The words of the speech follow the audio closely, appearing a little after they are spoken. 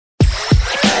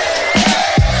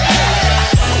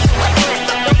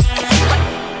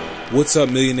What's up,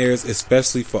 millionaires,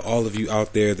 especially for all of you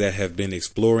out there that have been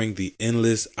exploring the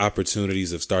endless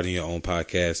opportunities of starting your own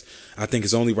podcast. I think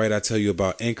it's only right I tell you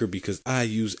about Anchor because I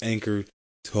use Anchor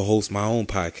to host my own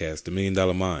podcast, The $1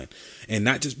 Million Mind. And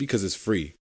not just because it's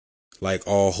free, like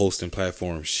all hosting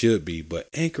platforms should be, but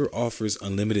Anchor offers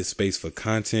unlimited space for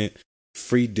content,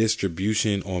 free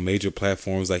distribution on major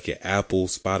platforms like your Apple,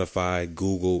 Spotify,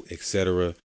 Google,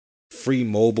 etc., free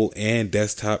mobile and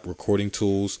desktop recording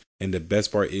tools, and the best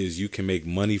part is you can make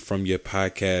money from your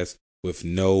podcast with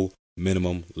no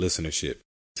minimum listenership.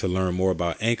 To learn more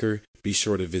about Anchor, be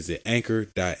sure to visit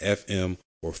anchor.fm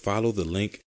or follow the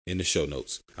link in the show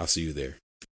notes. I'll see you there.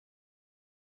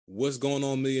 What's going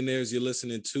on, millionaires? You're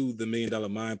listening to the $1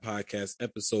 Million Mind Podcast,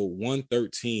 episode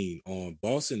 113 on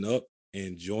bossing up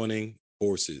and joining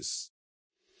forces.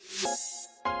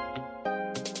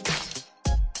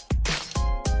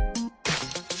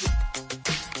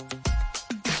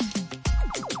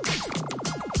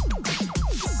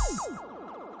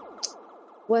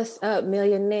 What's up,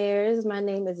 millionaires? My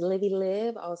name is Livy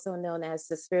Liv, also known as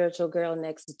the Spiritual Girl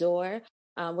NextDoor.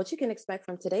 What you can expect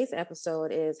from today's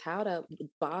episode is how to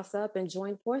boss up and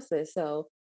join forces. So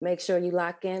make sure you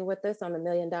lock in with us on the $1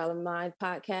 Million Mind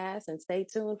Podcast and stay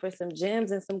tuned for some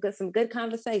gems and some good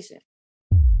conversation.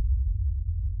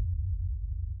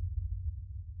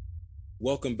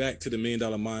 Welcome back to the $1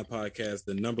 Million Mind Podcast,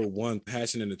 the number one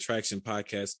passion and attraction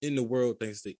podcast in the world.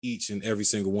 Thanks to each and every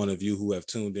single one of you who have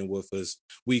tuned in with us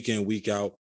week in, week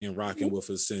out, and rocking with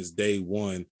us since day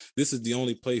one. This is the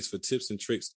only place for tips and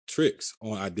tricks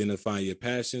on identifying your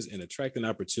passions and attracting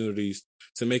opportunities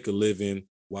to make a living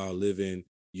while living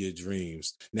your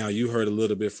dreams. Now, you heard a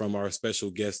little bit from our special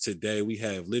guest today. We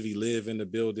have Livy Liv in the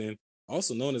building,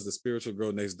 also known as the Spiritual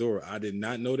Girl NextDoor. I did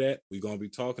not know that. We're going to be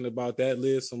talking about that,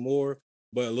 Liv, some more.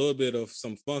 But a little bit of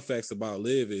some fun facts about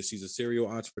Liv is she's a serial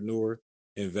entrepreneur,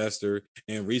 investor,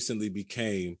 and recently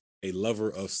became a lover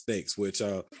of snakes, which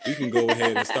we can go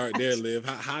ahead and start there, Liv.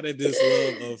 How did this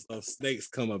love of snakes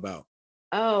come about?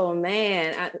 Oh,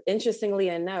 man. Interestingly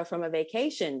enough, from a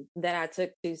vacation that I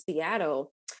took to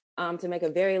Seattle, to make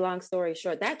a very long story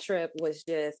short, that trip was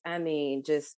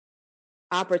just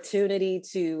opportunity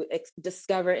to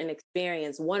discover and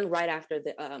experience one right after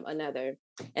the another.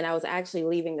 And I was actually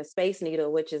leaving the Space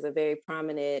Needle, which is a very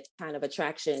prominent kind of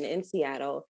attraction in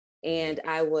Seattle. And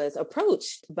I was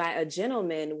approached by a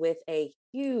gentleman with a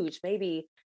huge, maybe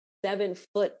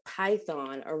 7-foot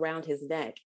python around his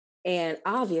neck. And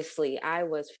obviously I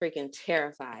was freaking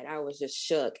terrified. I was just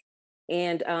shook.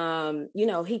 And,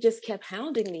 he just kept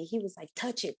hounding me. He was like,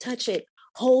 touch it,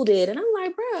 hold it. And I'm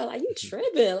like, bro, like, you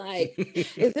tripping? Like,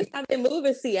 is this, I've been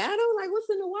moving Seattle? Like, what's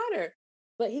in the water?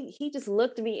 But he just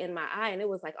looked me in my eye, and it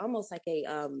was like almost like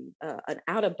an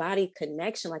out of body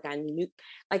connection. Like I knew,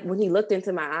 like when he looked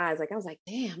into my eyes, like I was like,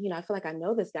 damn, I feel like I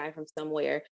know this guy from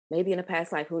somewhere, maybe in a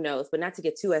past life, who knows? But not to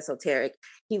get too esoteric.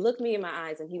 He looked me in my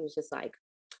eyes, and he was just like,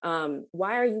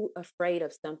 why are you afraid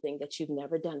of something that you've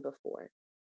never done before?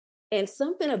 And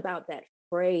something about that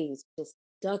phrase just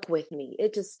stuck with me.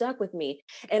 It just stuck with me.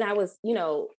 And I was,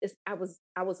 I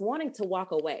was wanting to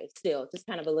walk away still, just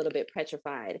kind of a little bit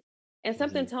petrified. And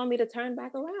something told me to turn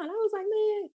back around. I was like,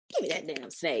 man, give me that damn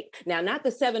snake. Now, not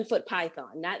the 7-foot python,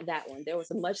 not that one. There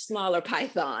was a much smaller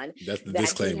python. That's the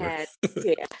disclaimer.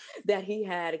 That he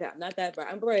had. Not that,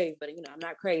 I'm brave, but I'm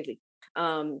not crazy.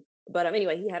 But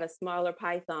anyway, he had a smaller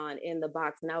python in the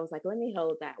box, and I was like, let me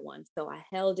hold that one. So I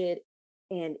held it,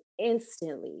 and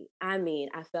instantly, I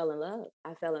fell in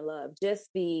love. Just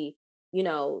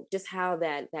just how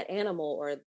that animal,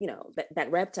 or that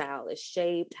reptile is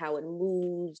shaped, how it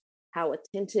moves, how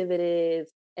attentive it is,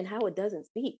 and how it doesn't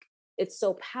speak. It's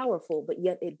so powerful, but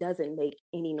yet it doesn't make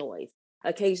any noise.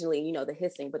 Occasionally, the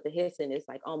hissing, but the hissing is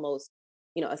like almost,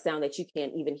 a sound that you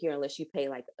can't even hear unless you pay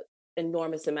like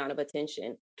enormous amount of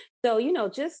attention. So,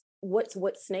 just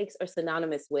what snakes are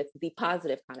synonymous with, the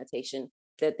positive connotation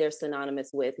that they're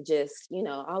synonymous with. Just,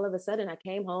 all of a sudden I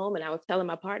came home and I was telling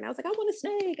my partner, I was like, I want a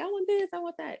snake. I want this. I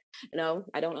want that.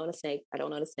 I don't own a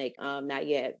snake. Not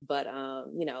yet. But,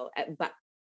 but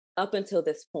up until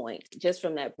this point, just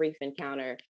from that brief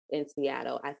encounter in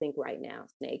Seattle, I think right now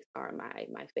snakes are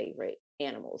my favorite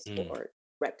animals, or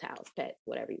reptiles, pets,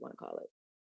 whatever you want to call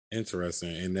it.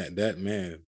 Interesting. And that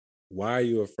man, why are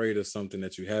you afraid of something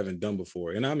that you haven't done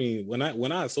before? And I mean, when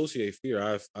I associate fear,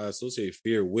 I associate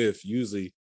fear with,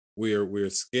 usually we're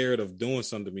scared of doing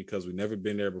something because we've never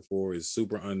been there before. It's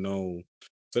super unknown.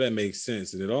 So that makes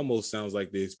sense. And it almost sounds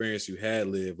like the experience you had,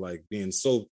 Liv, like being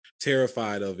so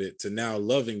terrified of it to now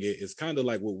loving it. It's kind of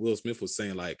like what Will Smith was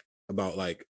saying, like about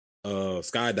like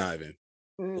skydiving.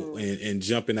 Mm, and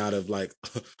jumping out of like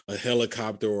a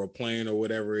helicopter or a plane or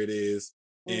whatever it is.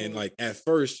 And mm. like at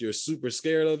first you're super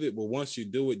scared of it, but once you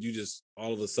do it, you just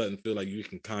all of a sudden feel like you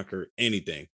can conquer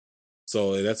anything.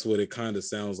 So that's what it kind of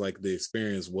sounds like the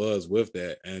experience was with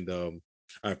that. And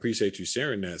I appreciate you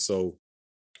sharing that. So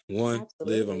one,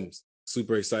 Liv, I'm Absolutely.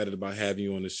 super excited about having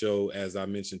you on the show. As I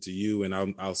mentioned to you, and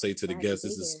I'll say to the Glad to guests, be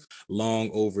this is here. long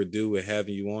overdue with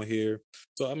having you on here.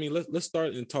 So, I mean, let's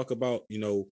start and talk about,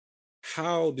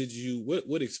 how did you,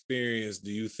 what experience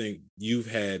do you think you've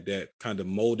had that kind of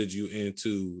molded you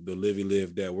into the Livy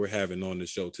Live that we're having on the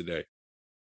show today?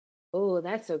 Oh,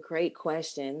 that's a great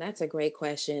question. That's a great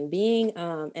question. Being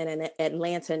an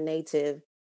Atlanta native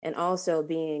and also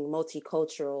being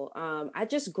multicultural,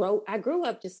 I grew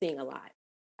up just seeing a lot.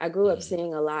 I grew up Mhm.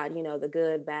 seeing a lot, the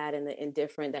good, bad, and the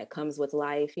indifferent that comes with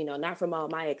life, not from all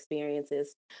my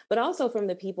experiences, but also from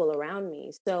the people around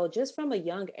me. So just from a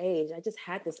young age, I just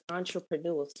had this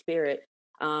entrepreneurial spirit.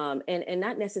 And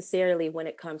not necessarily when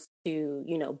it comes to,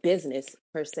 business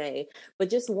per se,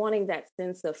 but just wanting that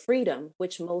sense of freedom,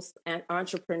 which most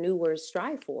entrepreneurs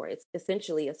strive for. It's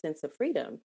essentially a sense of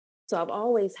freedom. So I've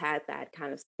always had that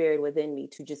kind of spirit within me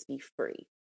to just be free,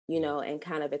 Mm. and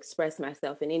kind of express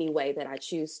myself in any way that I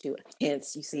choose to.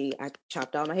 Hence, you see, I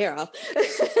chopped all my hair off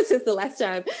since the last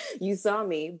time you saw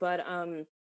me. But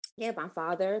yeah, my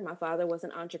father was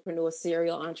an entrepreneur,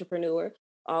 serial entrepreneur.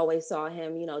 Always saw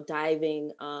him,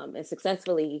 diving and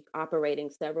successfully operating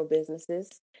several businesses.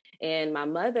 And my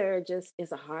mother just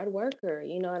is a hard worker.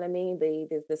 You know what I mean?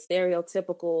 The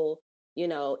stereotypical,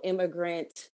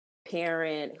 immigrant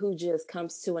parent who just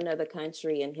comes to another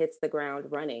country and hits the ground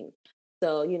running.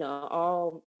 So,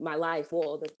 all my life,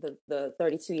 well, the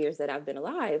 32 years that I've been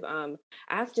alive,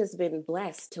 I've just been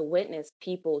blessed to witness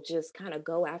people just kind of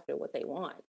go after what they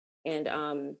want. And,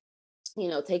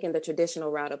 taking the traditional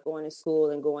route of going to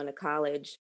school and going to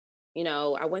college.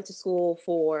 I went to school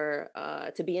for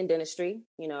to be in dentistry.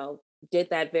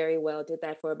 Did that very well. Did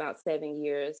that for about 7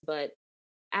 years. But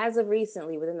as of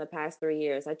recently, within the past 3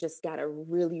 years, I just got a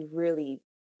really, really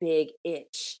big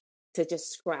itch to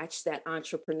just scratch that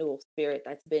entrepreneurial spirit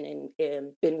that's been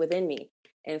within me.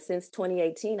 And since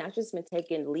 2018, I've just been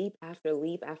taking leap after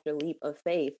leap after leap of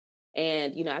faith.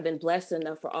 And I've been blessed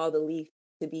enough for all the leap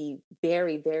to be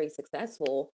very, very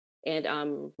successful. And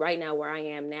right now, where I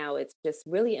am now, it's just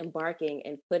really embarking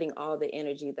and putting all the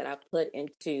energy that I've put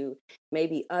into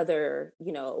maybe other,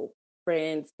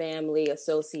 friends, family,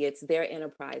 associates, their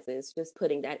enterprises, just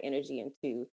putting that energy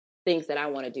into things that I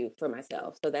want to do for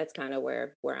myself. So that's kind of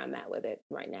where I'm at with it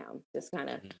right now. Just kind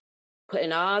of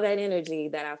putting all that energy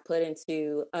that I've put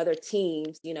into other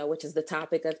teams, which is the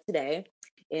topic of today,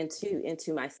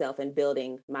 into myself and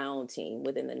building my own team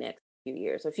within the next few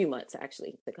years, a few months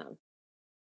actually to come.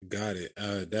 Got it.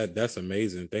 That's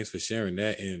amazing. Thanks for sharing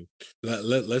that. And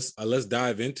let's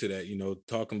dive into that.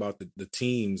 Talking about the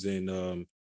teams and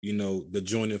the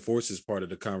joining forces part of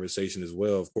the conversation as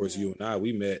well. Of course, you Mm-hmm. and I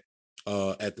we met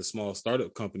at the small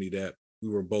startup company that we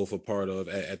were both a part of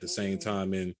at the same Mm-hmm.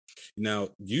 time. And now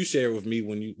you shared with me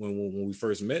when we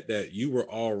first met that you were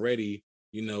already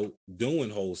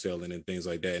doing wholesaling and things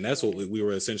like that, and that's what Right. we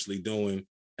were essentially doing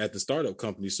at the startup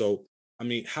company. So I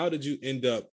mean, how did you end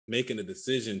up making a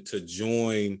decision to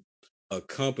join a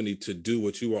company to do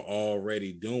what you were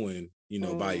already doing,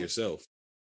 by Mm. yourself?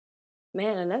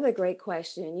 Man, another great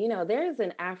question. There's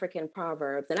an African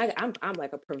proverb, and I'm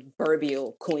like a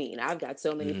proverbial queen. I've got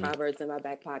so many Hmm. proverbs in my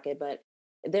back pocket, but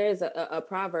there's a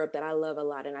proverb that I love a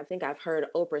lot, and I think I've heard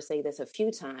Oprah say this a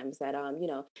few times that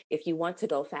if you want to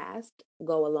go fast,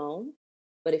 go alone,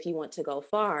 but if you want to go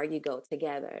far, you go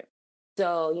together.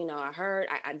 So I heard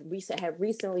have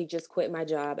recently just quit my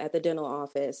job at the dental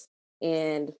office,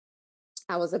 and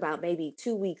I was about maybe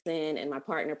 2 weeks in, and my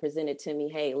partner presented to me,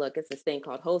 hey, look, it's this thing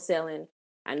called wholesaling.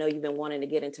 I know you've been wanting to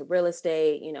get into real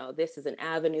estate. This is an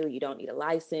avenue. You don't need a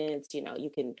license. You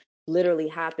can literally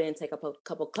hop in, take up a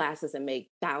couple classes, and make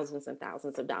thousands and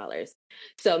thousands of dollars.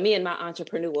 So, me and my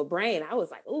entrepreneurial brain, I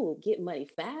was like, ooh, get money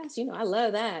fast. I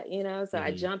love that. So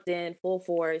I Hmm. jumped in full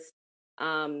force.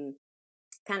 Um,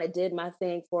 Kind of did my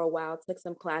thing for a while, took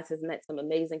some classes, met some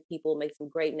amazing people, made some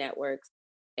great networks.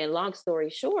 And long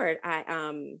story short, I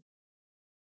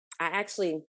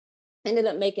actually ended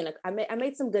up I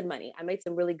made some good money. I made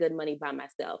some really good money by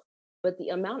myself. But the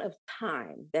amount of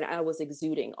time that I was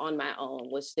exuding on my own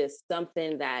was just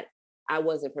something that I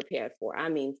wasn't prepared for. I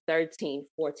mean, 13,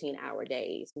 14-hour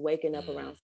days, waking up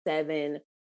around 7,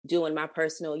 doing my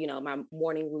personal, my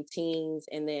morning routines,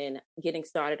 and then getting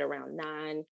started around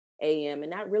 9 a.m. and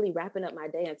not really wrapping up my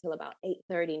day until about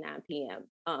 8:30, 9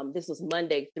 p.m. This was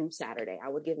Monday through Saturday. I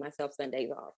would give myself Sundays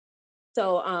off.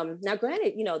 So now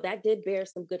granted, that did bear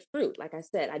some good fruit. Like I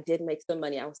said, I did make some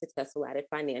money. I was successful at it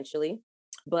financially.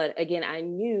 But again, I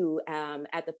knew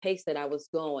at the pace that I was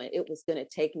going, it was going to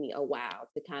take me a while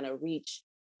to kind of reach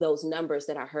those numbers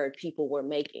that I heard people were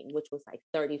making, which was like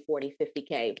 30, 40,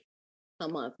 50K a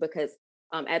month. Because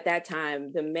at that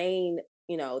time, the main,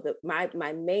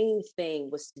 my main thing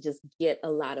was to just get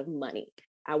a lot of money.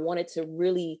 I wanted to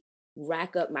really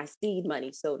rack up my seed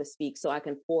money, so to speak, so I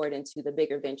can pour it into the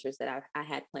bigger ventures that I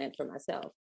had planned for myself.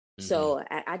 Mm-hmm. So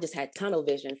I just had tunnel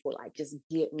vision for like just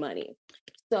get money.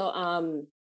 So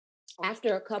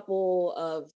after a couple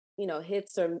of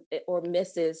hits or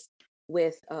misses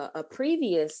with a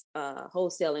previous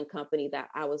wholesaling company that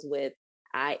I was with,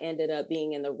 I ended up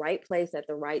being in the right place at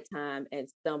the right time and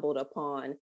stumbled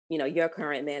upon your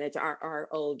current manager, our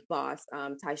old boss,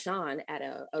 Tyshawn, at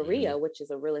a Mm-hmm. RIA, which is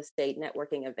a real estate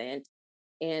networking event.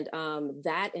 And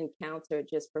that encounter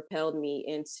just propelled me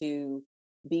into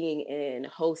being in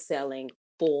wholesaling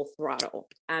full throttle.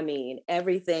 I mean,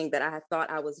 everything that I thought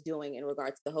I was doing in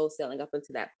regards to wholesaling up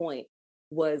until that point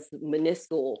was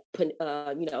minuscule,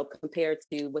 compared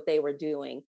to what they were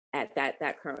doing at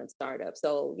that current startup.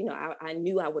 So, I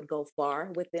knew I would go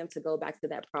far with them, to go back to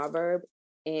that proverb.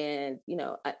 And,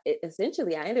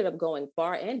 essentially, I ended up going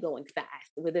far and going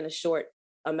fast within a short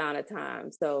amount of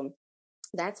time. So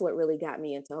that's what really got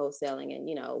me into wholesaling and,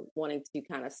 wanting to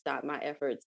kind of stop my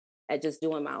efforts at just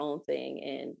doing my own thing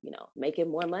and,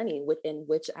 making more money, within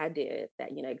which I did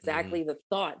that, Mm-hmm. exactly the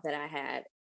thought that I had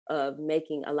of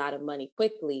making a lot of money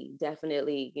quickly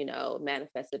definitely,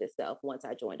 manifested itself once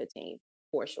I joined a team,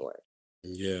 for sure.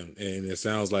 Yeah, and it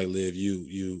sounds like, Liv,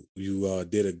 you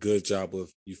did a good job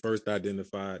of, you first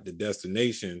identified the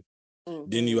destination,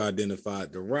 then you Hmm.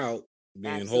 identified the route,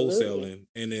 being Absolutely. wholesaling,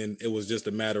 and then it was just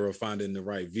a matter of finding the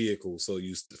right vehicle. So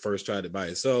you first tried it by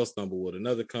yourself, stumbled with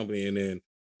another company, and then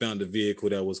found a vehicle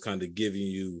that was kind of giving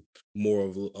you more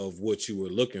of what you were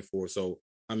looking for. So,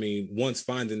 I mean, once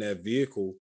finding that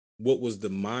vehicle, what was the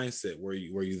mindset? Were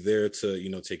you there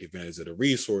to, take advantage of the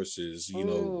resources,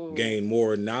 Mm. gain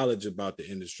more knowledge about the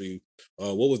industry?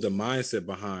 What was the mindset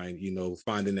behind,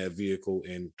 finding that vehicle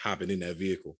and hopping in that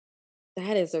vehicle?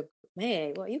 That is a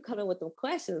man. Well, you coming with them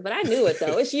questions, but I knew it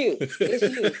though. It's you. It's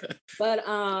you. But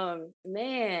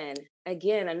man,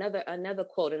 again, another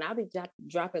quote, and I'll be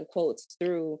dropping quotes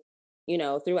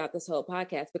throughout this whole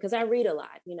podcast, because I read a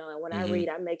lot, and when I Hmm. read,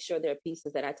 I make sure there are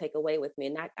pieces that I take away with me,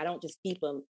 and I don't just keep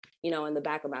them, in the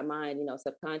back of my mind,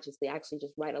 subconsciously. I actually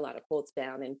just write a lot of quotes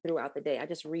down, and throughout the day, I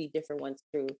just read different ones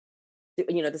through,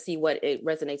 to see what it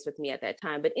resonates with me at that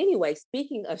time. But anyway,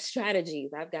 speaking of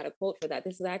strategies, I've got a quote for that.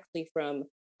 This is actually from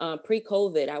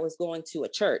pre-COVID. I was going to a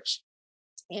church,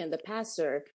 and the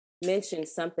pastor mentioned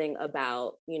something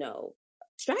about,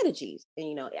 strategies,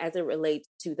 and, as it relates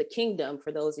to the kingdom.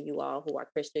 For those of you all who are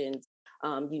Christians,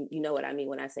 you know what I mean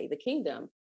when I say the kingdom.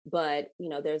 But,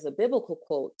 there's a biblical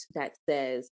quote that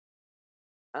says,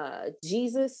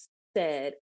 Jesus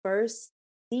said, first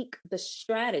seek the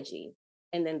strategy,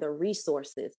 and then the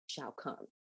resources shall come.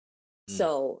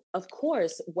 So, of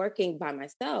course, working by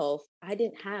myself, I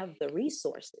didn't have the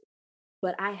resources,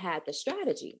 but I had the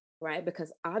strategy, right?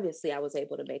 Because obviously I was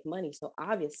able to make money. So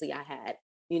obviously I had,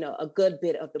 a good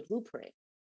bit of the blueprint.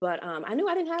 But I knew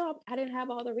I didn't have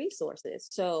all the resources.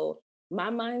 So my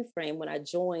mind frame when I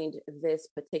joined this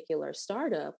particular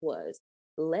startup was,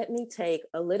 let me take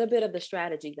a little bit of the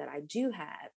strategy that I do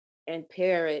have and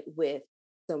pair it with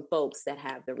some folks that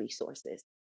have the resources.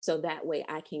 So that way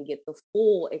I can get the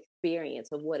full experience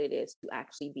of what it is to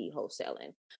actually be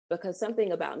wholesaling. Because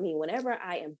something about me, whenever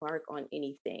I embark on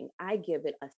anything, I give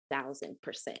it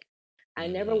 1,000%. I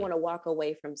never Hmm. want to walk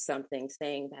away from something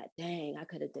saying that, dang, I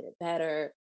could have did it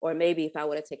better. Or maybe if I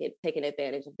would have taken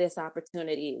advantage of this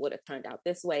opportunity, it would have turned out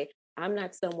this way. I'm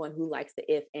not someone who likes the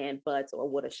if and buts or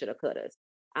woulda, shoulda, couldas.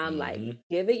 I'm like, Hmm.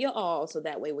 give it your all. So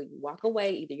that way when you walk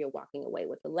away, either you're walking away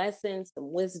with a lesson,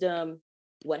 some wisdom,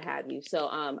 what have you. So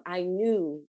I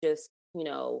knew just,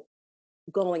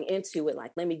 going into it,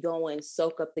 like, let me go and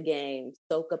soak up the game,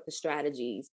 soak up the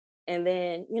strategies. And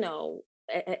then,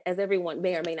 as everyone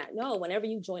may or may not know, whenever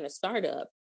you join a startup,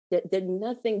 that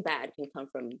nothing bad can come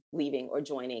from leaving or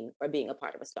joining or being a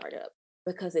part of a startup,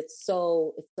 because it's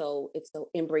so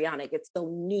embryonic, it's so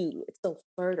new, it's so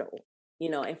fertile.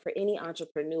 And for any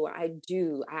entrepreneur,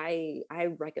 I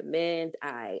recommend,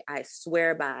 I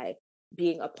swear by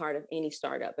being a part of any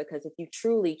startup, because if you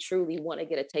truly, truly want to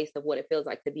get a taste of what it feels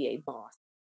like to be a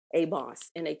boss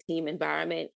in a team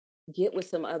environment, get with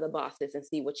some other bosses and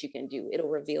see what you can do. It'll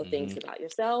reveal things Hmm. about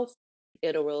yourself.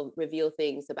 It'll reveal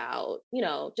things about,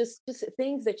 just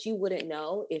things that you wouldn't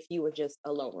know if you were just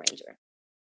a lone ranger.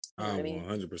 You know I what I mean?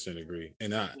 100% agree.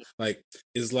 And like,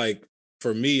 it's like,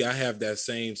 for me, I have that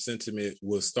same sentiment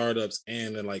with startups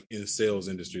and like in sales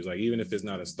industries. Like, even if it's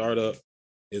not a startup,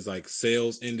 it's like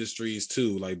sales industries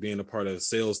too. Like, being a part of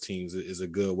sales teams is a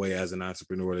good way as an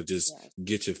entrepreneur to just Yes.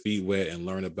 get your feet wet and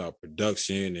learn about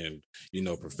production and,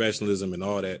 professionalism and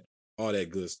all that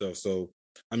good stuff. So,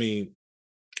 I mean,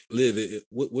 Liv,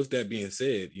 with that being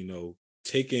said,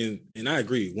 taking, and I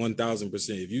agree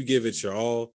 1000%. If you give it your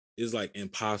all, it's like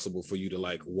impossible for you to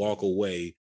like walk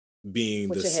away being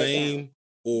Put the your head down. same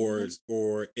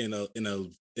or in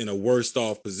a worse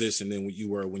off position than what you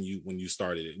were when you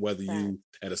started it. Whether Facts. you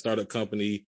at a startup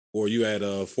company or you at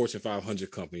a Fortune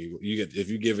 500 company, if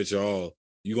you give it your all,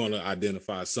 you're gonna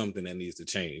identify something that needs to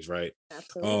change, right?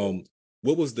 Absolutely. Um,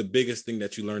 what was the biggest thing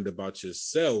that you learned about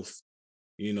yourself,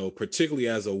 particularly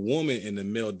as a woman in the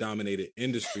male dominated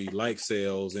industry like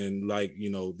sales and like,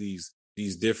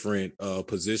 these different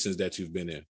positions that you've been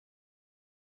in?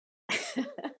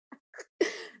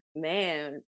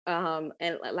 Man, and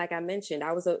like I mentioned,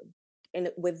 I was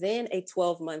within a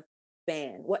 12-month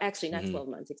span. Well, actually, not Hmm. 12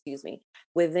 months, excuse me.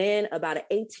 Within about an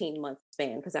 18-month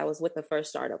span, because I was with the first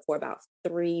startup for about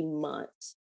 3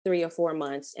 months, 3 or 4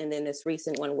 months, and then this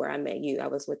recent one where I met you, I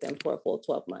was with them for a full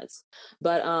 12 months.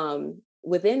 But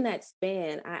within that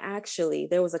span,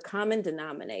 there was a common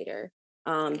denominator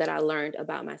that I learned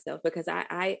about myself because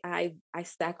I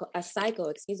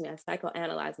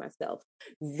psychoanalyze myself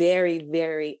very,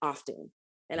 very often.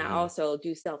 And I Hmm. also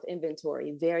do self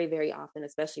inventory very, very often,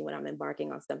 especially when I'm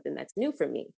embarking on something that's new for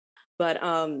me. But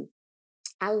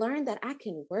I learned that I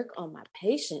can work on my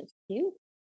patience.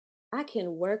 I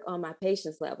can work on my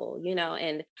patience level,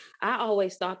 and I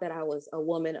always thought that I was a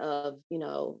woman of,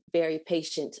 very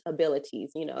patient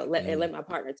abilities, and Hmm. let my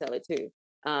partner tell it too.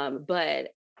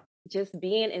 But just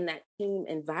being in that team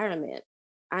environment,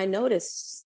 I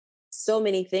noticed so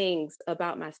many things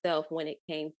about myself when it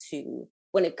came to,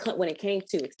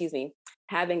 excuse me,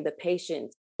 having the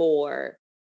patience for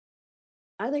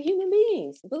other human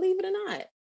beings, believe it or not.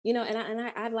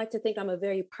 I'd like to think I'm a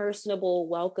very personable,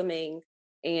 welcoming,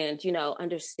 and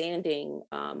understanding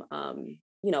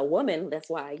woman. That's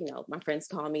why my friends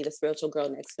call me the spiritual girl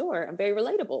next door. I'm very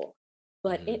relatable.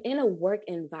 But Hmm. in a work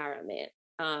environment,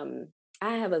 um,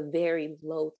 I have a very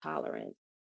low tolerance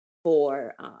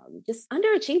for just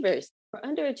underachievers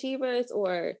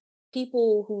or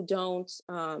people who don't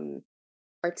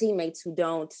or teammates who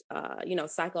don't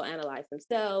psychoanalyze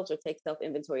themselves or take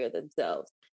self-inventory of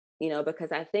themselves,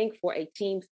 because I think for a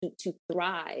team to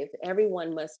thrive,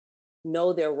 everyone must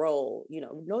know their role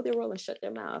and shut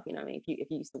their mouth. I mean, if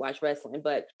you used to watch wrestling,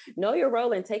 but know your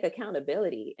role and take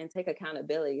accountability. So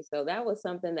that was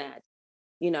something that,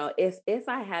 if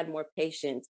I had more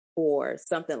patience for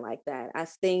something like that, I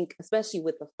think, especially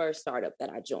with the first startup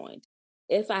that I joined,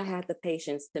 if I had the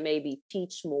patience to maybe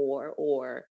teach more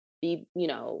or be,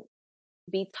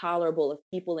 be tolerable of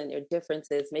people and their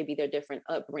differences, maybe their different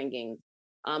upbringing.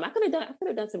 I could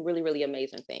have done some really, really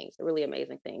amazing things, really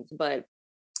amazing things. But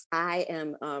I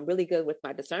am really good with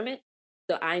my discernment.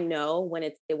 So I know when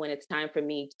it's time for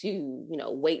me to,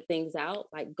 wait things out,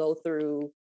 like go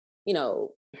through, you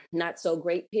know, not so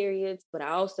great periods, but I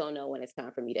also know when it's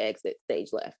time for me to exit stage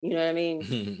left. You know what I mean?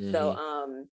 So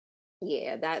Hmm.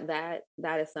 yeah, that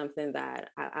is something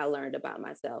that I learned about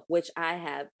myself, which I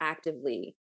have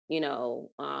actively,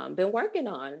 been working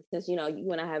on since, you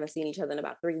and I haven't seen each other in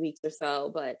about 3 weeks or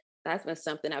so, but that's been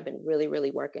something I've been really,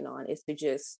 really working on, is to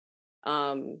just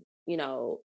um, you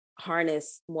know,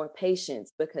 harness more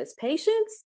patience, because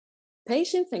patience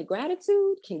and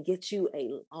gratitude can get you a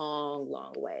long,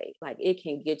 long way. Like, it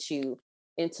can get you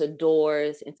into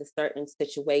doors, into certain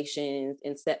situations,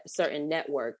 and certain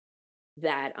networks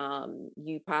that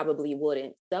you probably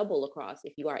wouldn't stumble across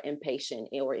if you are impatient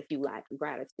or if you lack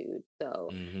gratitude. So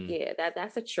Hmm. yeah,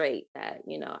 that's a trait that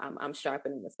I'm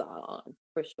sharpening the saw on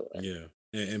for sure. Yeah.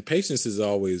 And patience is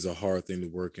always a hard thing to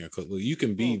work in, because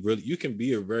Mm. you can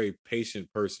be a very patient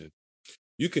person.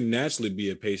 You can naturally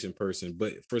be a patient person,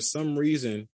 but for some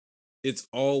reason, it's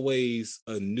always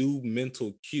a new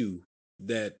mental cue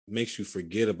that makes you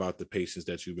forget about the patience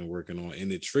that you've been working on,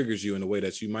 and it triggers you in a way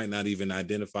that you might not even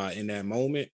identify in that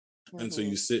moment until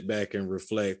you Hmm. sit back and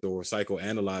reflect or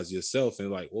psychoanalyze yourself and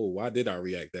like, oh, why did I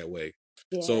react that way?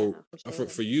 Yeah, So for for, sure.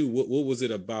 for you, what was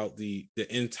it about the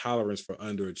intolerance for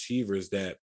underachievers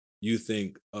that you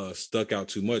think stuck out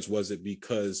too much? Was it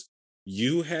because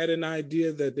you had an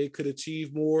idea that they could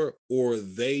achieve more, or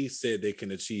they said they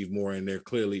can achieve more and they're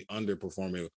clearly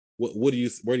underperforming? Where do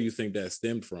you think that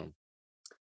stemmed from?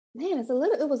 Man,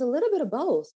 it was a little bit of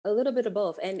both, a little bit of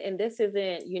both. And this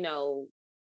isn't,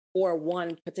 or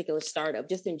one particular startup,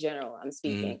 just in general, I'm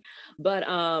speaking. But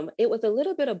it was a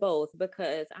little bit of both,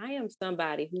 because I am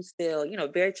somebody who's still,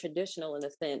 very traditional in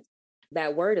the sense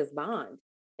that word is bond.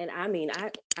 And I mean,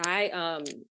 I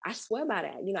swear by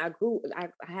that. I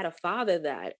had a father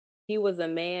that he was a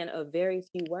man of very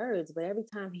few words, but every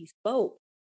time he spoke,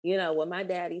 what my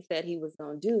daddy said he was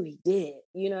going to do, he did.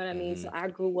 You know what I mean? So I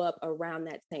grew up around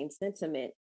that same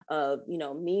sentiment of,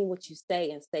 mean what you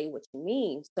say and say what you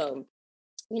mean. So,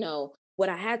 what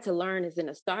I had to learn is in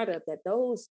a startup that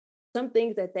some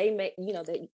things that they may,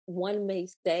 that one may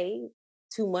say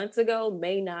 2 months ago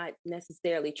may not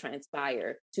necessarily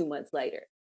transpire 2 months later,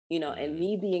 and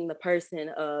me being the person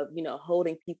of,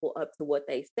 holding people up to what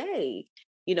they say,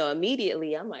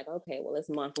 immediately I'm like, okay, well, it's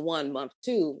month 1, month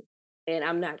 2, and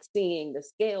I'm not seeing the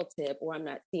scale tip, or I'm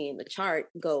not seeing the chart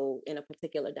go in a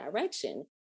particular direction.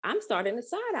 I'm starting to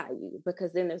side eye you,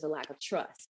 because then there's a lack of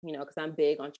trust, because I'm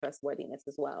big on trustworthiness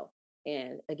as well.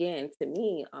 And again, to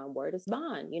me, word is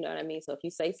bond, you know what I mean? So if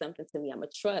you say something to me, I'm a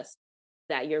trust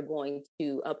that you're going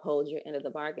to uphold your end of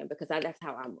the bargain, because that's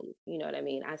how I move. You know what I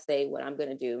mean? I say what I'm going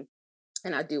to do,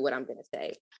 and I do what I'm going to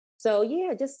say. So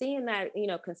yeah, just seeing that,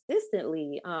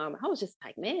 consistently, I was just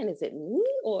like, man, is it me,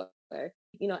 or,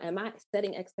 am I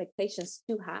setting expectations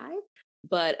too high?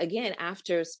 But again,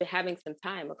 after having some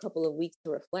time, a couple of weeks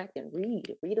to reflect and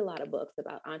read a lot of books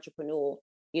about entrepreneurial,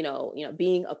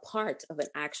 being a part of an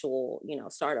actual,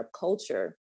 startup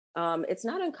culture, it's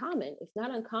not uncommon. It's not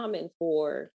uncommon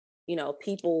for,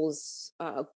 people's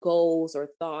goals or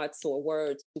thoughts or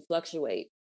words to fluctuate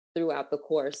throughout the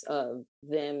course of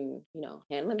them,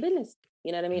 handling business.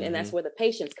 You know what I mean? And that's where the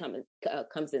patience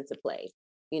comes into play.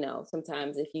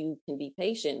 Sometimes if you can be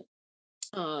patient,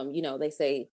 they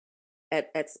say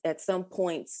at some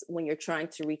points when you're trying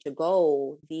to reach a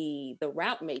goal, the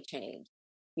route may change.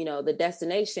 The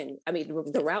destination, I mean,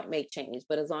 the route may change,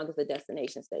 but as long as the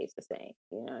destination stays the same,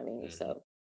 you know what I mean? So,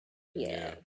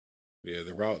 yeah. Yeah,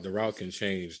 the route can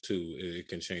change too. It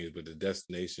can change, but the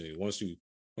destination, once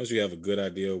you have a good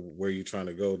idea of where you're trying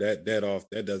to go, that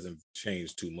doesn't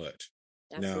change too much.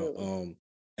 Now, Absolutely.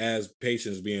 as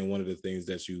patience being one of the things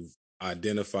that you've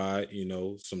identified,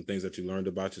 some things that you learned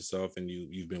about yourself, and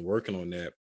you've been working on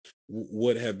that.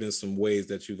 What have been some ways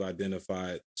that you've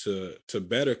identified to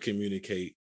better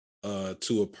communicate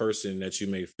to a person that you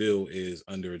may feel is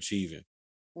underachieving?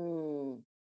 Mm,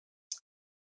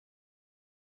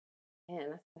 man,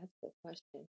 that's a good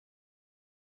question.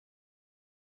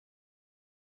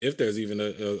 If there's even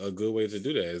a good way to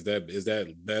do that, is that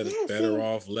Yeah, better see,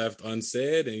 off left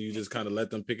unsaid, and you just kind of let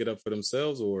them pick it up for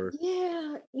themselves, or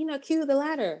yeah, cue the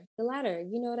latter,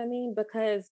 you know what I mean?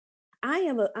 Because I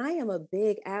am a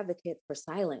big advocate for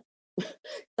silence.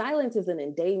 Silence is an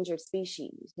endangered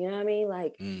species. You know what I mean?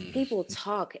 Like, mm, people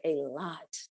talk a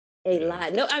yeah,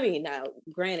 lot. No, I mean, now,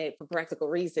 granted, for practical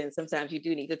reasons, sometimes you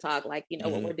do need to talk, like,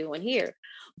 what we're hmm doing here.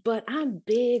 But I'm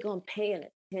big on paying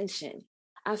attention.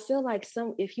 I feel like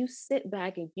if you sit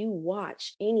back and you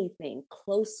watch anything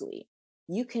closely,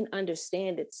 you can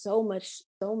understand it so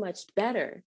much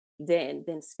better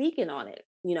than speaking on it,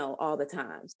 all the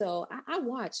time. So I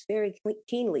watch very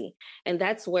keenly, and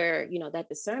that's where, that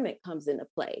discernment comes into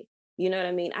play. You know what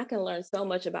I mean? I can learn so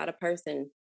much about a person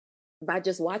by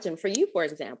just watching. For you, for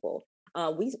example,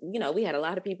 we had a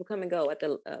lot of people come and go at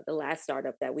the last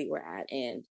startup that we were at,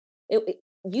 and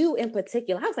you in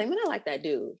particular, I was like, man, I like that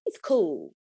dude. He's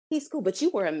cool. But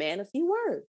you were a man of few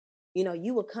words.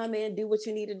 You would come in, do what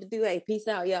you needed to do. Hey, peace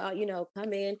out, y'all.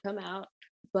 Come in, come out.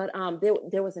 But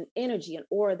there was an energy, an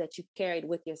aura that you carried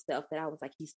with yourself that I was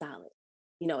like, he's solid.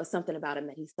 It's something about him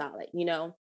that he's solid.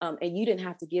 And you didn't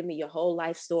have to give me your whole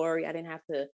life story. I didn't have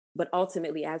to. But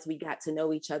ultimately, as we got to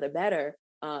know each other better,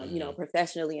 hmm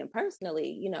professionally and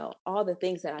personally, all the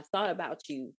things that I thought about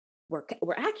you were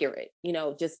accurate,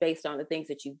 just based on the things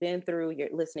that you've been through. You're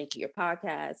listening to your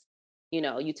podcast,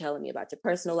 you telling me about your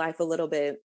personal life a little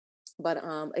bit. But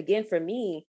again, for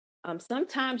me,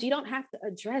 sometimes you don't have to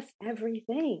address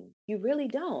everything. You really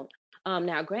don't.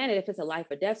 Now, granted, if it's a life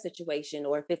or death situation,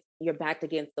 or if you're backed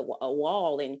against a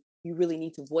wall and you really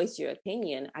need to voice your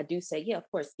opinion, I do say, yeah, of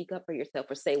course, speak up for yourself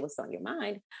or say what's on your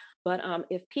mind. But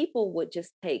if people would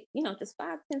just take, just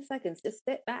 5-10 seconds, just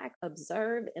sit back,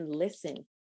 observe, and listen,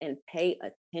 and pay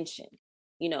attention.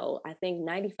 I think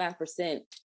 95%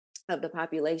 of the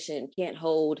population can't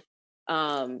hold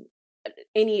um,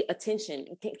 any attention,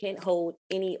 can't hold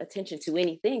any attention to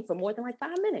anything for more than like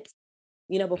 5 minutes,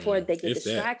 before they get if that.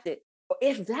 distracted. Or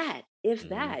hmm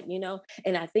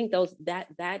and I think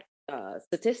that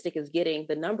statistic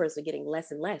the numbers are getting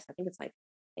less and less. I think it's like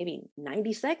maybe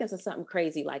 90 seconds or something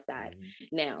crazy like that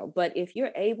Mm-hmm. now. But if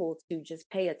you're able to just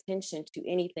pay attention to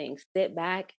anything, sit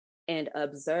back and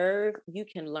observe, you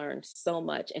can learn so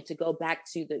much. And to go back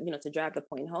to the, to drive the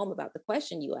point home about the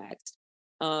question you asked,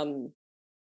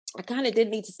 I kind of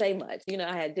didn't need to say much.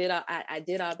 I did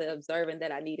all the observing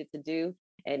that I needed to do,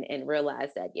 and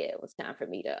realized that, yeah, it was time for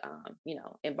me to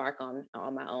embark on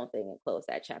my own thing and close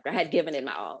that chapter. I had given it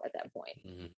my all at that point.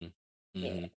 Mm-hmm. Yeah.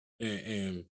 Mm-hmm.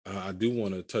 And I do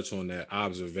want to touch on that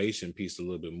observation piece a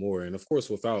little bit more, and of course,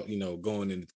 without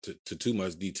going into too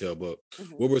much detail, but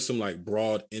Hmm. what were some like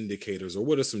broad indicators, or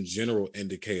what are some general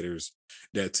indicators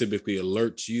that typically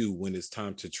alert you when it's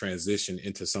time to transition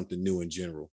into something new in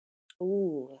general?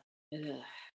 Ooh. Ugh.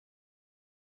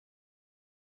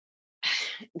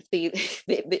 See,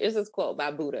 there's this quote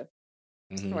by Buddha,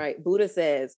 Mm-hmm. right? Buddha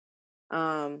says,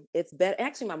 it's better.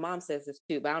 Actually, my mom says this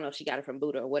too, but I don't know if she got it from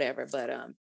Buddha or whatever. But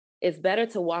it's better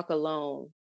to walk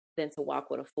alone than to walk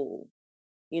with a fool.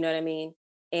 You know what I mean?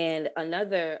 And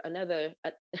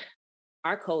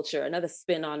our culture, another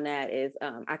spin on that is,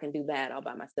 I can do bad all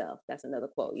by myself. That's another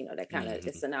quote, that kind of is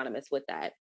Mm-hmm. synonymous with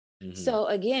that. Mm-hmm. So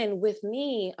again, with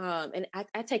me, and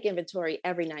I take inventory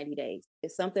every 90 days.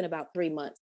 It's something about 3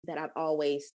 months that I've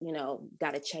always,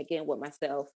 got to check in with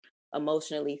myself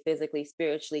emotionally, physically,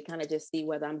 spiritually, kind of just see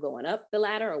whether I'm going up the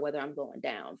ladder or whether I'm going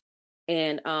down.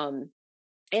 And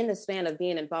in the span of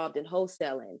being involved in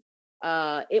wholesaling,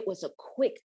 it was a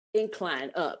quick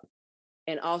incline up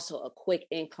and also a quick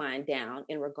incline down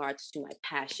in regards to my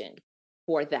passion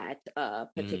for that Mm-hmm.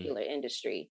 particular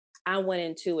industry. I went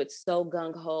into it so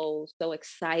gung ho, so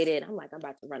excited. I'm like, I'm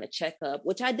about to run a checkup,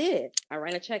 which I did. I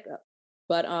ran a checkup,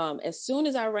 but as soon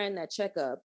as I ran that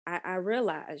checkup, I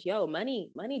realized, yo, money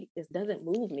just doesn't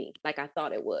move me like I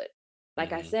thought it would.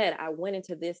 Like I Mm-hmm. said, I went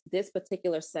into this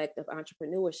particular sect of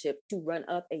entrepreneurship to run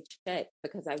up a check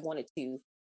because I wanted to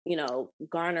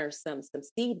garner some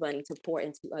seed money to pour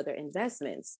into other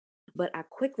investments. But I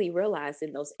quickly realized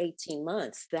in those 18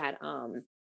 months that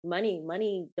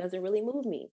money doesn't really move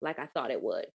me like I thought it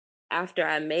would. After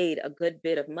I made a good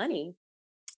bit of money,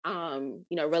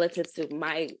 relative to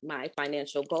my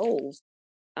financial goals,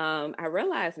 I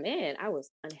realized, man, I was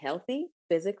unhealthy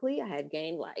physically. I had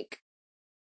gained like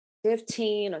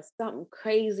 15 or something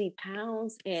crazy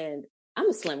pounds, and I'm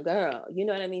a slim girl, you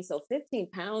know what I mean? So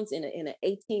 15 pounds in an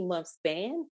 18-month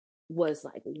span was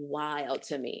like wild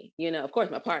to me. Of course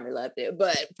my partner loved it,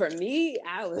 but for me,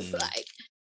 I was Mm-hmm. like,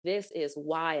 this is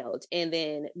wild. And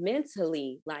then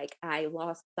mentally, like, I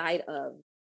lost sight of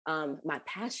my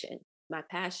passion.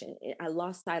 I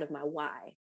lost sight of my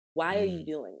why. Why are you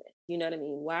doing this? You know what I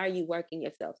mean? Why are you working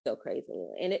yourself so crazy?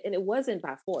 And it wasn't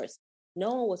by force.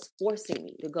 No one was forcing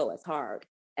me to go as hard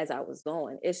as I was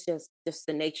going. It's just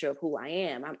the nature of who I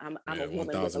am. I'm a Yeah, one woman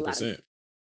with a thousand lot of. percent.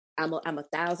 I'm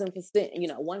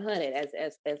 1,000%, 100,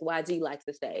 as YG likes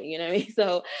to say. You know what I mean?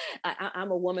 So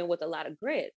I'm a woman with a lot of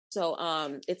grit. So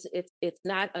it's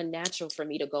not unnatural for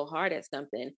me to go hard at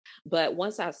something. But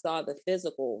once I saw the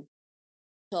physical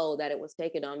toll that it was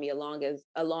taking on me, along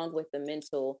with the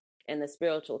mental and the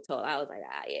spiritual toll, I was like,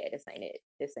 yeah, this ain't it.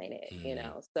 This ain't it.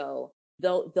 Mm-hmm. So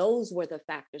those were the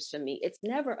factors for me. It's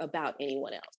never about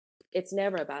anyone else. It's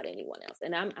never about anyone else.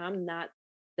 And I'm not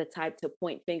the type to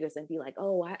point fingers and be like,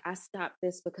 oh, I stopped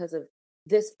this because of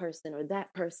this person or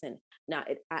that person. Now,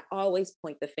 I always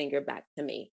point the finger back to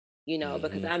me,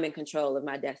 because Mm-hmm. I'm in control of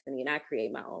my destiny and I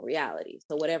create my own reality.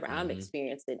 So whatever I'm Mm-hmm.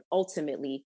 experiencing,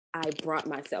 ultimately, I brought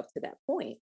myself to that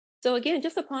point. So again,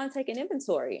 just upon taking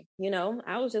inventory,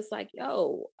 I was just like,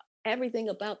 yo, everything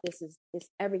about this is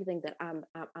everything that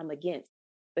I'm against,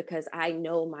 because I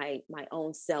know my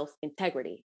own self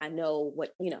integrity. I know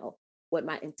what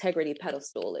my integrity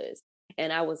pedestal is.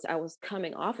 And I was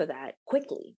coming off of that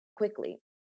quickly.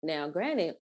 Now,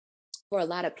 granted, for a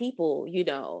lot of people,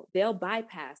 they'll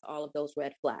bypass all of those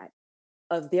red flags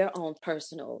of their own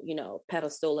personal,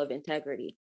 pedestal of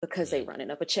integrity because they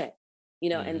running up a check,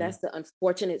 and Mm-hmm. that's the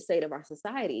unfortunate state of our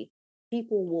society.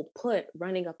 People will put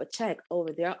running up a check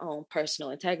over their own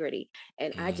personal integrity.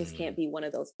 And I just Mm-hmm. can't be one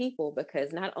of those people,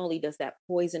 because not only does that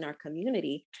poison our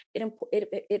community,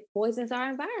 it poisons our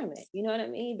environment. You know what I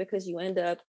mean? Because you end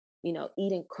up,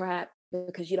 eating crap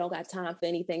because you don't got time for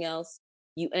anything else.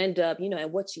 You end up,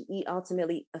 and what you eat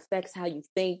ultimately affects how you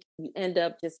think. You end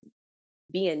up just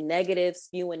being negative,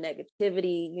 spewing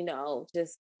negativity,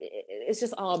 just it's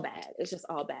just all bad. It's just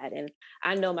all bad. And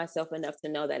I know myself enough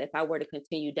to know that if I were to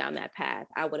continue down that path,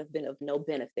 I would have been of no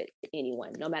benefit to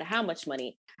anyone, no matter how much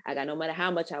money I got, no matter how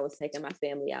much I was taking my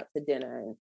family out to dinner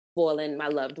and spoiling my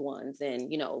loved ones and,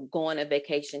 going on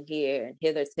vacation here and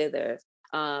hither thither.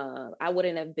 I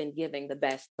wouldn't have been giving the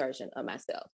best version of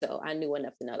myself. So I knew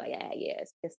enough to know, like, yeah,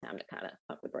 it's time to kind of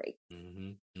pump the brakes.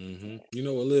 You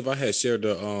know what, Liv? I had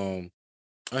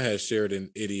shared an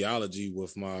ideology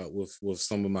with with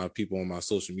some of my people on my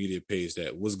social media page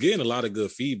that was getting a lot of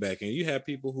good feedback. And you have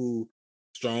people who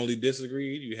strongly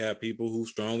disagreed, you have people who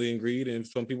strongly agreed, and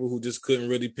some people who just couldn't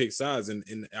really pick sides.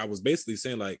 And I was basically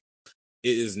saying, like,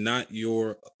 it is not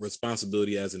your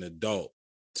responsibility as an adult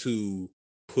to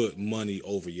put money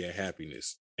over your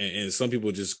happiness. And some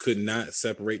people just could not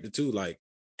separate the two. Like,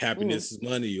 Mm, happiness is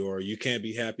money, or you can't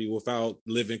be happy without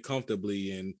living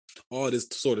comfortably, and all this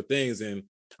sort of things. And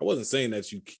I wasn't saying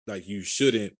that you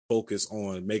shouldn't focus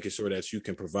on making sure that you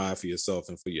can provide for yourself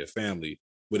and for your family,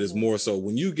 but it's mm-hmm, more so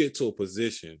when you get to a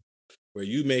position where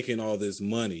you making all this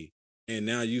money and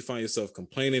now you find yourself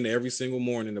complaining every single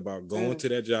morning about going mm, to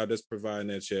that job that's providing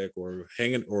that check, or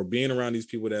hanging or being around these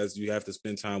people that you have to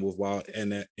spend time with while in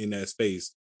that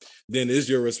space, then it's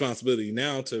your responsibility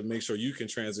now to make sure you can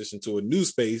transition to a new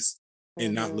space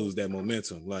and not mm-hmm. lose that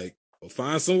momentum. Like,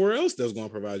 find somewhere else that's going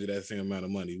to provide you that same amount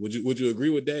of money. Would you agree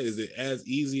with that? Is it as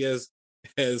easy as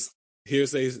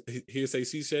hearsay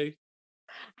cliche?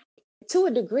 To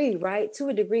a degree, right? To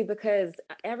a degree, because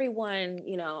everyone,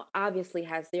 obviously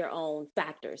has their own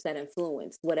factors that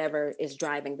influence whatever is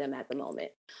driving them at the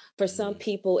moment. For some Mm,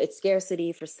 people, it's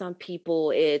scarcity. For some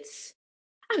people, I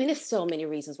mean, there's so many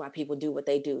reasons why people do what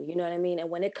they do. You know what I mean? And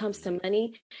when it comes to mm,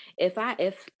 money, if I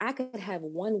could have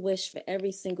one wish for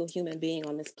every single human being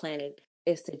on this planet,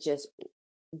 is to just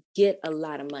get a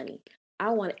lot of money.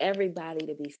 I want everybody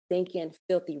to be thinking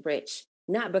filthy rich,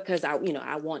 not because I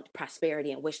want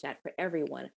prosperity and wish that for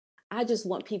everyone. I just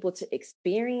want people to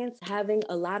experience having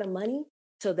a lot of money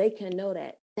so they can know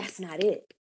that that's not it.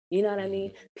 You know what I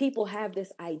mean? mm, People have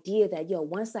this idea that,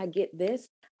 once I get this,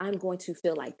 I'm going to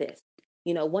feel like this.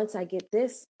 Once I get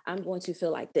this, I'm going to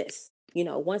feel like this.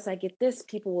 Once I get this,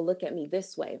 people will look at me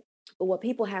this way. But what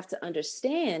people have to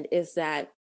understand is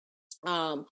that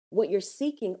what you're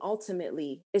seeking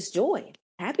ultimately is joy,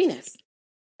 happiness.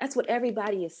 That's what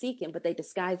everybody is seeking, but they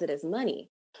disguise it as money.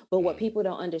 But what mm, people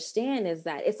don't understand is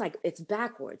that it's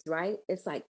backwards, right? It's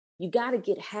like you got to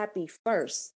get happy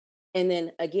first. And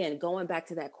then again, going back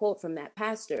to that quote from that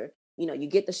pastor, you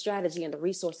get the strategy and the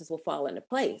resources will fall into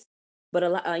place. But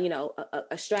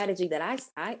a strategy that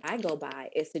I go by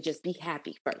is to just be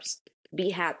happy first. Be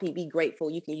happy, be grateful.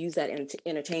 You can use that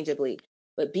interchangeably,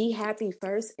 but be happy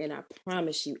first, and I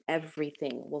promise you,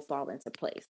 everything will fall into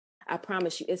place. I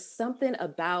promise you, it's something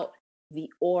about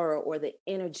the aura or the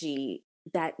energy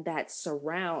that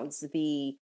surrounds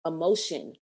the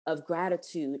emotion of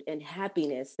gratitude and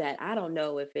happiness that I don't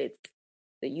know if it's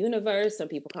the universe, some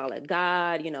people call it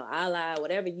God, Allah,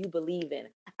 whatever you believe in.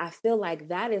 I feel like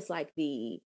that is like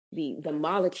the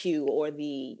molecule or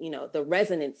the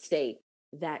resonance state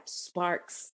that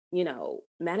sparks,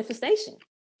 manifestation.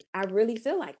 I really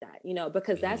feel like that,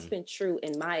 because that's mm, been true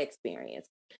in my experience.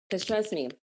 Because trust me,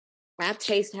 I've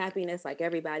chased happiness like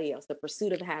everybody else, the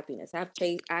pursuit of happiness. I've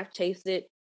chased it,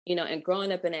 and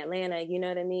growing up in Atlanta, you know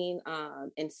what I mean?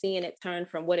 And seeing it turn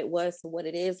from what it was to what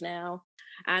it is now.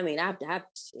 I mean, I've been out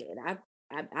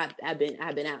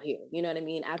here, you know what I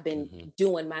mean? I've been mm,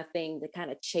 doing my thing to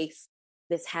kind of chase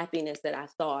this happiness that I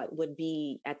thought would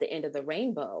be at the end of the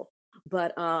rainbow.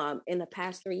 But in the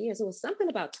past 3 years, it was something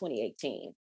about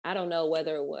 2018. I don't know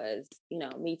whether it was,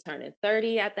 me turning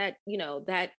 30 at that,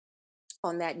 that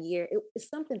on that year. It's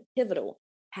something pivotal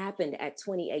happened at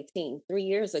 2018, 3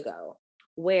 years ago,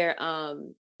 where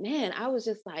man, I was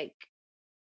just like,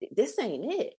 this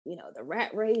ain't it. The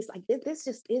rat race, like this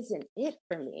just isn't it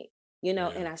for me. yeah.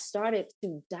 And I started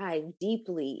to dive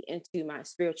deeply into my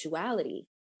spirituality.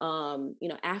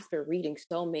 After reading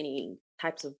so many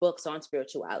types of books on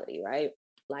spirituality, right?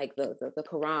 Like the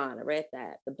Quran, I read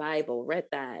that, the Bible, read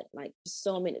that, like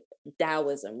so many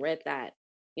Taoism, read that.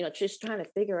 Just trying to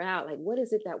figure out like what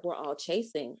is it that we're all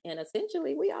chasing. And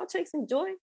essentially we all chasing joy.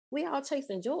 We all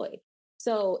chasing joy.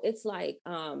 So it's like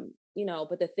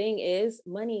but the thing is,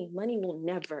 money will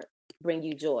never bring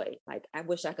you joy. Like I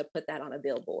wish I could put that on a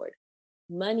billboard.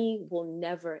 Money will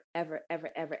never, ever, ever,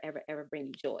 ever, ever, ever bring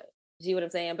you joy. See what I'm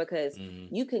saying? Because Mm,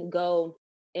 you can go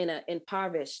in an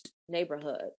impoverished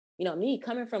neighborhood. Me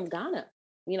coming from Ghana.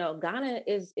 Ghana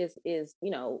is it's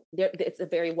a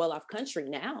very well off country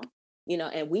now.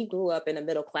 And we grew up in a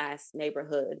middle class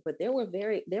neighborhood, but there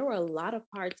were a lot of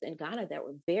parts in Ghana that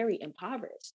were very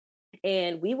impoverished.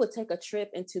 And we would take a trip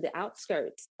into the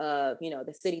outskirts of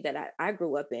the city that I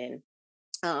grew up in,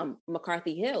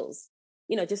 McCarthy Hills,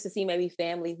 just to see maybe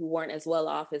family who weren't as well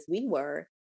off as we were.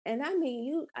 And I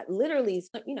mean, literally,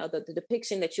 the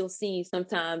depiction that you'll see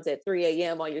sometimes at 3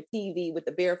 a.m. on your TV with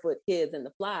the barefoot kids and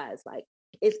the flies, like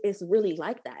it's really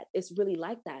like that. It's really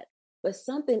like that. But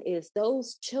something is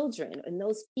those children and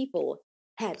those people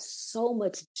had so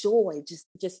much joy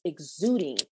just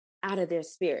exuding out of their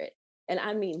spirit. And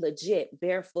I mean, legit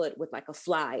barefoot with like a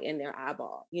fly in their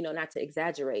eyeball, not to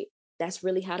exaggerate. That's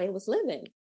really how they was living.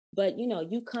 But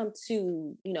you come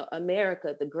to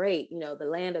America the great, the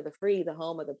land of the free, the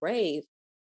home of the brave,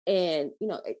 and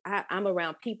I'm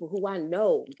around people who I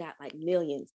know got like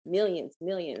millions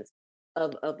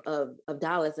of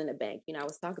dollars in the bank. I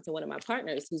was talking to one of my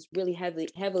partners who's really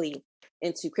heavily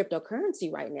into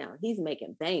cryptocurrency right now. He's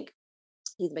making bank.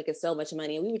 He's making so much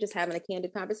money, and we were just having a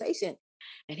candid conversation,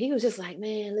 and he was just like,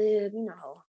 "Man, Liv,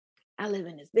 I live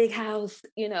in this big house,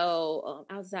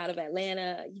 outside of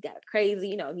Atlanta. You got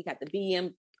crazy, he got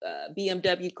the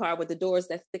BMW car with the doors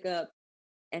that stick up."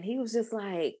 And he was just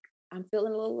like, "I'm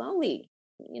feeling a little lonely.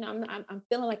 I'm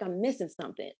feeling like I'm missing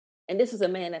something." And this is a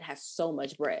man that has so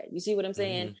much bread. You see what I'm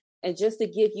saying? Mm-hmm. And just to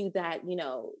give you that,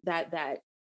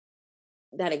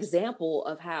 that example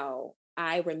of how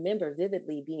I remember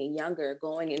vividly being younger,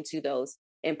 going into those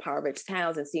impoverished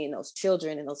towns and seeing those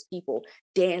children and those people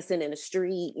dancing in the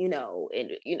street,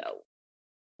 and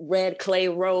red clay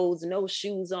roads, no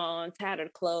shoes on,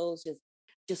 tattered clothes,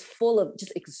 just full of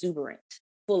just exuberant,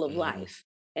 full of Mm-hmm. life.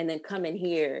 And then come in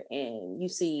here and you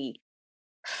see,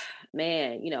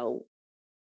 man,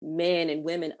 men and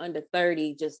women under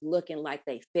 30 just looking like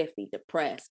they 50,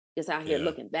 depressed, just out here Yeah.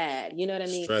 looking bad. You know what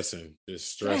I mean? Stressing, just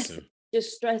Stressing, stressing.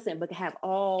 just stressing, but have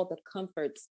all the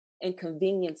comforts and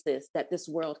conveniences that this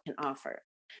world can offer.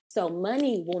 So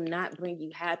money will not bring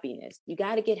you happiness. You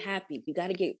got to get happy. You got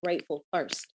to get grateful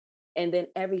first. And then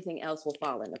everything else will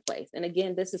fall into place. And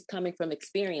again, this is coming from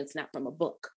experience, not from a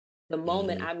book. The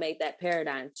moment Mm-hmm. I made that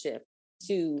paradigm shift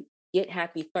to get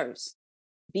happy first,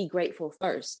 be grateful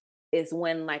first, is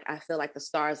when like I feel like the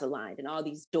stars aligned and all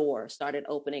these doors started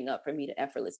opening up for me to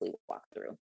effortlessly walk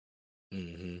through.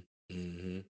 Mm-hmm.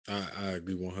 Mm-hmm. I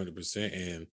agree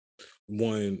 100%. And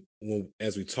when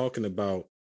as we talking about,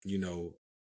 you know,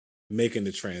 making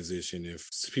the transition, if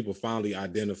people finally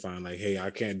identifying like, hey, I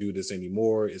can't do this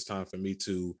anymore, it's time for me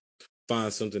to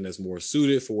find something that's more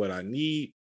suited for what I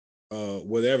need,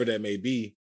 whatever that may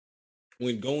be.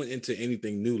 When going into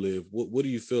anything new, Liv, what do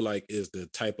you feel like is the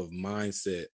type of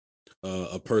mindset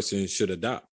a person should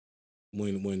adopt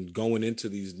when going into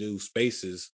these new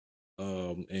spaces,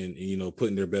 and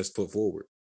putting their best foot forward?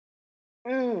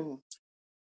 Mm,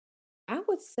 I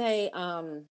would say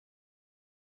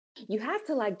you have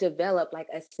to like develop like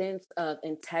a sense of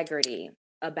integrity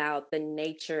about the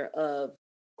nature of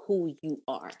who you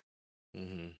are. Hmm.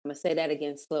 I'm going to say that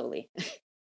again slowly.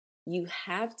 You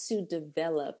have to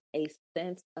develop a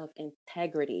sense of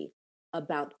integrity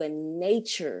about the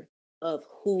nature of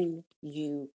who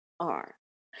you are.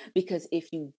 Because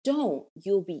if you don't,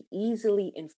 you'll be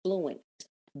easily influenced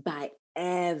by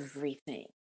everything.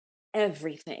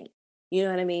 Everything. You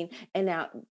know what I mean? And now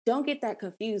don't get that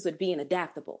confused with being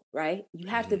adaptable, right? You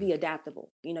have to Hmm. be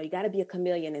adaptable. You got to be a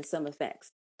chameleon in some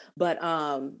effects. But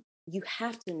you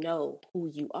have to know who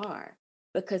you are.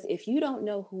 Because if you don't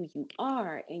know who you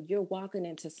are and you're walking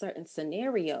into certain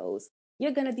scenarios,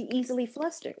 you're going to be easily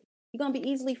flustered. You're going to be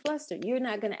easily flustered. You're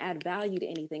not going to add value to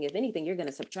anything. If anything, you're going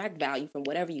to subtract value from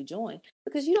whatever you join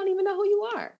because you don't even know who you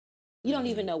are. You don't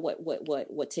even Hmm. know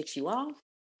what ticks you off.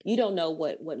 You don't know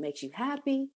what makes you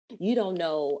happy. You don't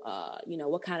know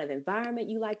what kind of environment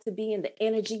you like to be in, the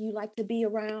energy you like to be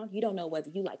around. You don't know whether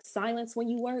you like silence when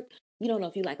you work. You don't know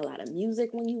if you like a lot of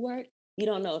music when you work. You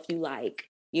don't know if you like,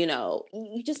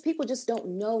 you just people just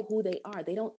don't know who they are.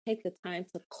 They don't take the time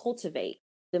to cultivate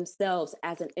themselves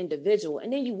as an individual.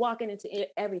 And then you walking into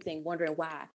everything wondering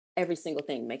why every single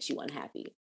thing makes you unhappy.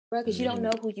 Right? Because you don't Hmm.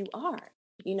 know who you are.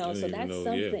 I don't So even that's know. Yeah.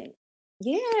 something.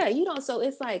 Yeah, so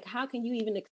it's like, how can you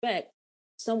even expect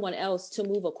someone else to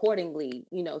move accordingly,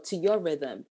 to your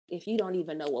rhythm if you don't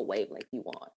even know what wavelength you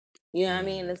want? You know what I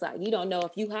mean? Hmm. It's like you don't know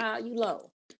if you high or you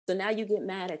low. So now you get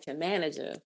mad at your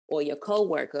manager or your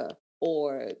coworker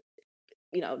or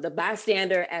the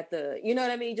bystander at the, you know what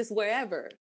I mean, just wherever,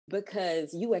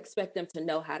 because you expect them to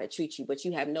know how to treat you, but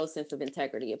you have no sense of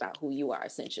integrity about who you are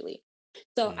essentially.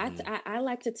 So Hmm. I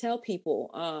like to tell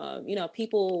people,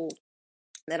 people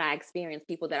that I experience,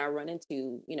 people that I run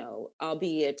into,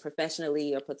 albeit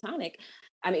professionally or platonic,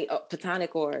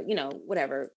 platonic or,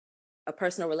 whatever, a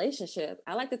personal relationship.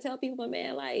 I like to tell people,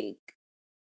 man, like,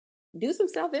 do some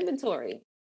self inventory.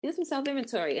 Do some self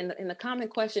inventory. And the common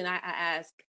question I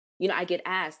ask, I get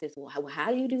asked is, well,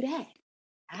 how do you do that?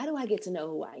 how do I get to know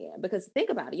who I am? Because think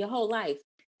about it, your whole life,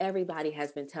 everybody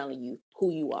has been telling you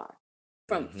who you are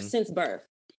from since birth.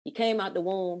 You came out the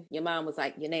womb, your mom was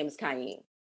like, your name is Cayenne.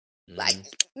 Like,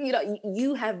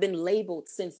 you have been labeled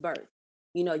since birth.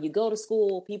 You go to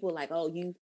school, people are like, oh,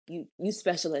 you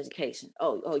special education.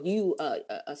 Oh, you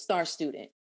a star student.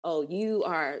 Oh, you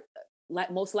are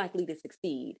most likely to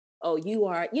succeed. Oh, you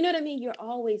are, you know what I mean? You're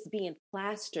always being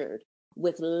plastered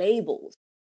with labels.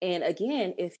 And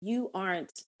again, if you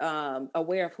aren't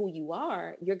aware of who you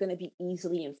are, you're going to be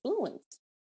easily influenced.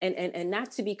 And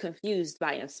not to be confused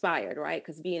by inspired, right?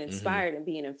 Because being inspired and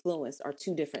being influenced are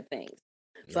two different things.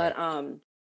 But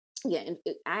yeah, and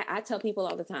I tell people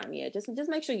all the time, yeah, just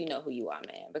make sure you know who you are,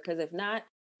 man. Because if not,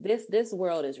 this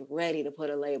world is ready to put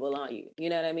a label on you.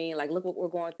 You know what I mean? Like, look what we're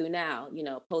going through now.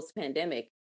 Post pandemic,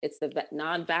 it's the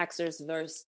non-vaxxers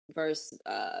versus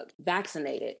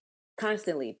vaccinated.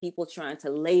 Constantly, people trying to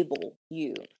label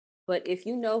you. But if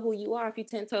you know who you are, if you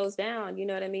 10 toes down, you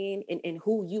know what I mean, and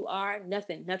who you are,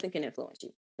 nothing can influence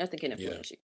you. Nothing can influence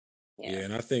you. Yeah,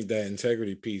 and I think that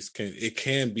integrity piece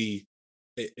can be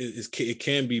it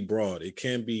can be broad. It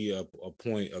can be a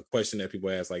question that people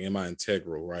ask, like, am I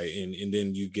integral, right? And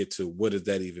then you get to, what does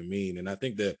that even mean? And I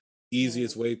think the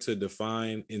easiest way to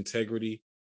define integrity,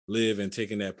 live, and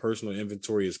taking that personal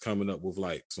inventory is coming up with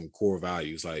like some core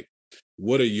values. Like,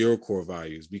 what are your core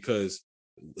values? Because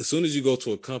as soon as you go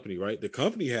to a company, right, the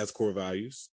company has core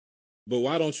values. But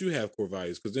why don't you have core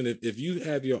values? Because then if you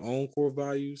have your own core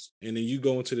values and then you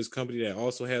go into this company that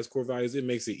also has core values, it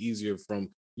makes it easier.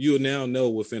 You'll now know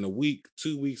within a week,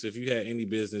 2 weeks, if you had any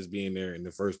business being there in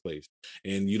the first place.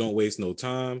 And you don't waste no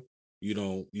time, you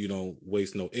don't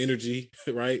waste no energy,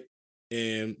 right?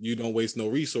 And you don't waste no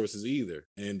resources either.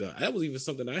 And that was even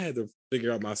something I had to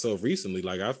figure out myself recently.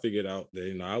 Like, I figured out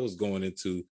that I was going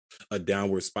into a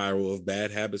downward spiral of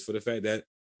bad habits for the fact that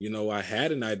I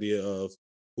had an idea of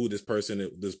who this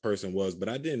person was, but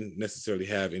I didn't necessarily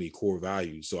have any core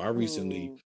values. So I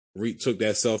recently took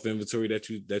that self inventory that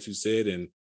you said, and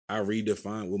I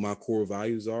redefined what my core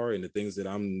values are and the things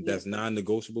that's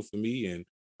non-negotiable for me. And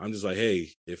I'm just like,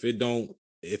 hey, if it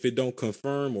don't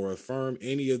confirm or affirm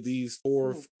any of these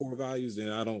four core values, then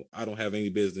I don't have any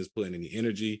business putting any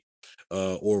energy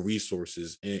or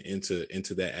resources into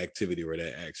that activity or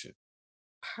that action.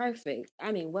 Perfect.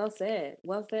 I mean, well said,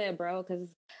 bro.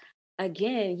 Because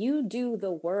again, you do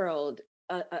the world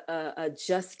a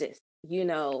justice,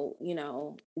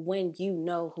 when you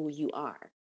know who you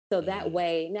are. So that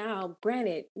way, now,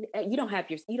 granted, you don't have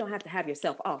to have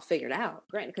yourself all figured out,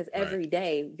 granted, because Right. every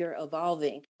day you're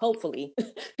evolving. Hopefully,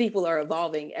 people are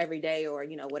evolving every day, or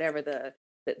whatever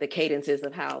the cadence is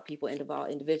of how people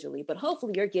evolve individually. But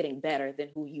hopefully, you're getting better than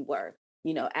who you were,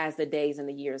 as the days and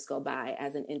the years go by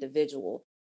as an individual.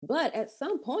 But at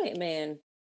some point, man,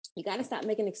 you got to stop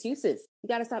making excuses. You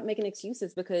got to stop making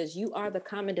excuses, because you are the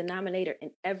common denominator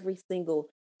in every single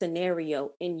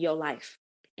scenario in your life,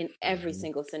 in every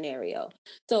single scenario.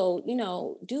 So,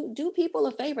 do people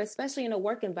a favor, especially in a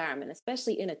work environment,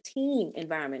 especially in a team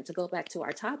environment, to go back to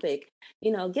our topic,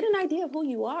 get an idea of who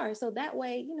you are. So that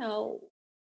way,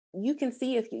 you can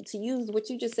see, if you to use what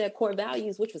you just said, core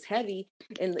values, which was heavy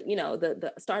in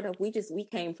the startup we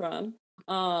came from.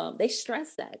 They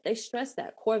stress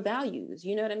that core values,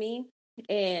 you know what I mean?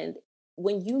 And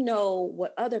when you know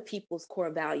what other people's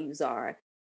core values are,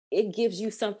 it gives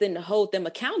you something to hold them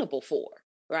accountable for,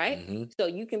 right? So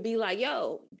you can be like,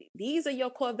 yo, these are your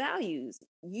core values.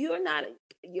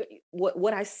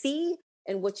 What I see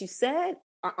and what you said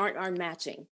aren't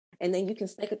matching. And then you can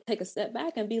take a step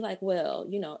back and be like, well,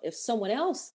 if someone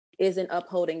else isn't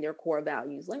upholding their core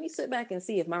values, let me sit back and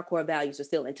see if my core values are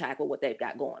still intact with what they've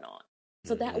got going on.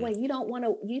 So that way you don't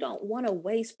want to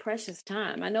waste precious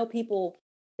time. I know people,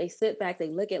 they sit back, they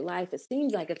look at life. It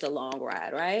seems like it's a long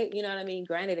ride, right? You know what I mean?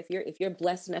 Granted, if you're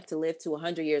blessed enough to live to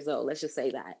 100 years old, let's just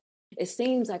say that. It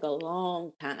seems like a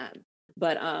long time.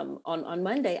 But on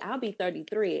Monday, I'll be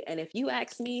 33. And if you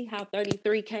ask me how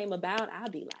 33 came about, I'll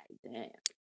be like, damn.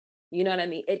 You know what I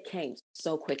mean? It came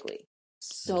so quickly,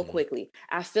 so quickly.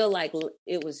 I feel like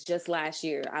it was just last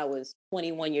year. I was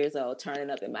 21 years old, turning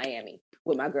up in Miami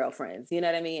with my girlfriends. You know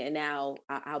what I mean? And now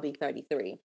I'll be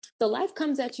 33. So life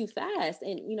comes at you fast,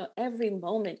 and every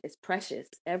moment is precious.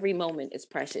 Every moment is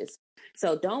precious.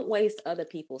 So don't waste other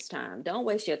people's time. Don't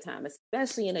waste your time,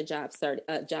 especially in a job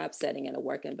setting, in a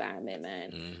work environment,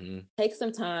 man. Take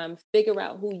some time, figure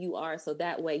out who you are, so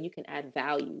that way you can add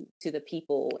value to the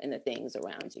people and the things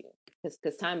around you.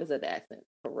 Because time is of the essence,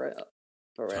 for real.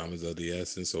 Time is of the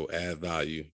essence, so add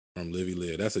value. From Livy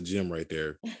Live. That's a gem right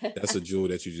there. That's a jewel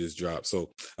that you just dropped.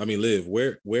 So, I mean, Liv,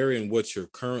 where in what you're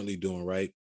currently doing, right?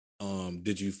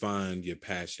 did you find your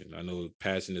passion? I know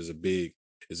passion is a big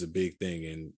thing,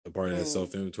 and a part of that Mm.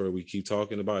 self inventory we keep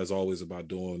talking about is always about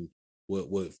doing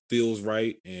what feels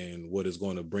right and what is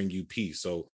going to bring you peace.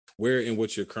 So where in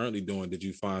what you're currently doing did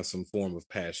you find some form of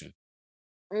passion?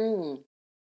 Mm.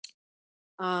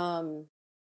 Um,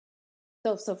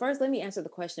 so first, let me answer the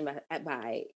question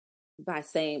by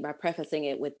prefacing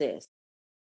it with this.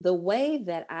 The way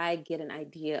that I get an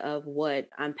idea of what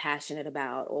I'm passionate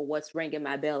about or what's ringing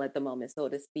my bell at the moment, so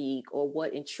to speak, or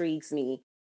what intrigues me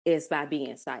is by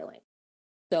being silent.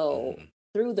 So Mhm.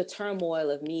 through the turmoil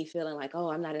of me feeling like, oh,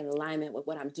 I'm not in alignment with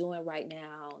what I'm doing right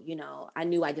now, I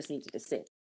knew I just needed to sit,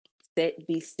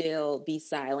 be still, be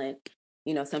silent.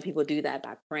 Some people do that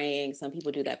by praying. Some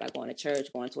people do that by going to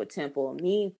church, going to a temple.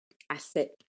 Me, I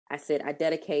sit, I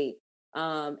dedicate.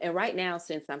 And right now,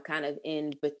 since I'm kind of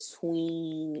in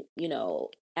between,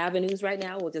 avenues right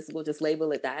now, we'll just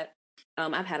label it that.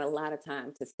 I've had a lot of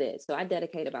time to sit. So I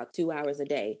dedicate about 2 hours a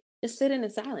day, just sitting in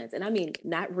silence. And I mean,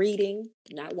 not reading,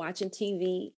 not watching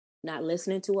TV, not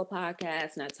listening to a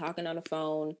podcast, not talking on the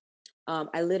phone.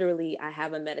 I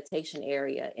have a meditation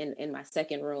area in my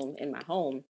second room in my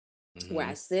home where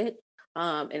I Mhm. sit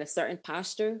in a certain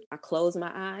posture. I close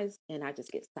my eyes and I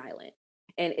just get silent.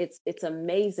 And it's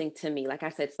amazing to me. Like I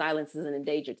said, silence is an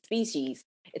endangered species.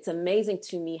 It's amazing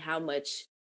to me how much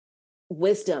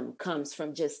wisdom comes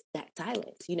from just that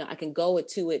silence. I can go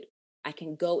into it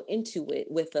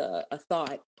with a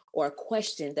thought or a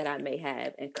question that I may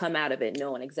have and come out of it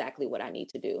knowing exactly what I need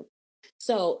to do.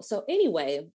 So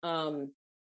anyway,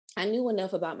 I knew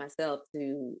enough about myself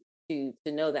to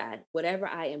know that whatever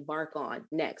I embark on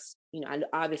next,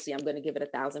 obviously I'm going to give it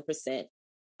 1,000%.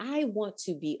 I want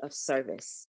to be of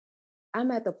service.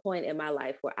 I'm at the point in my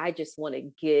life where I just want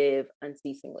to give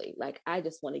unceasingly. Like I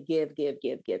just want to give, give,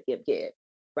 give, give, give, give.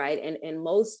 Right. And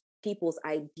most people's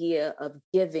idea of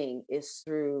giving is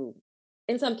through,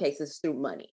 in some cases, through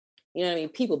money. You know what I mean?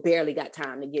 People barely got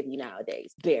time to give you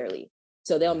nowadays, barely.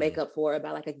 So they'll make Mhm. up for it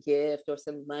by like a gift or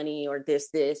some money or this.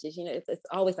 It's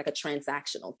always like a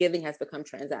transactional. Giving has become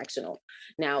transactional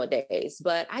nowadays.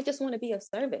 But I just want to be of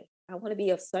service. I want to be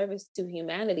of service to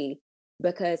humanity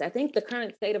because I think the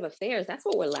current state of affairs, that's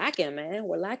what we're lacking, man.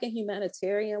 We're lacking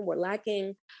humanitarian. We're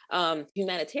lacking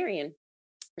humanitarian.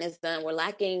 We're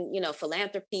lacking,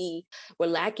 philanthropy. We're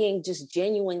lacking just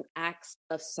genuine acts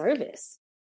of service.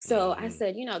 So I Mhm.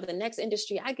 said, the next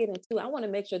industry I get into, I want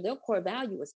to make sure their core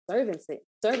value is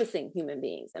servicing human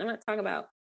beings. And I'm not talking about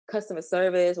customer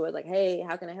service or like, hey,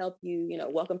 how can I help you?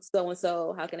 Welcome to so and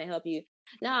so. How can I help you?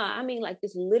 No, I mean like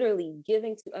just literally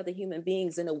giving to other human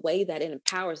beings in a way that it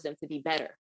empowers them to be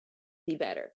better.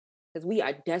 Because we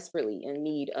are desperately in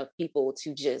need of people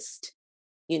to just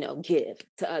give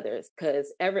to others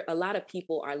because a lot of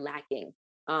people are lacking.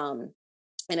 Um,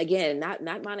 and again, not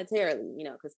monetarily,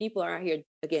 because people are out here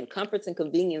again, comforts and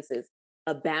conveniences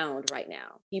abound right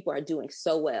now. People are doing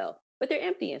so well, but they're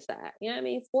empty inside. You know what I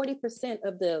mean? 40%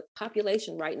 of the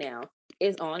population right now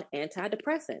is on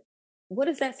antidepressants. What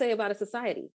does that say about a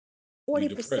society? You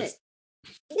 40%. depressed.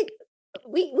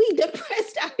 We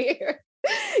depressed out here.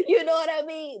 You know what I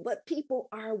mean? But people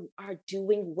are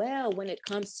doing well when it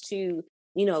comes to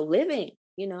living.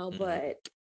 Mhm. But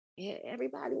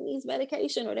everybody needs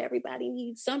medication or everybody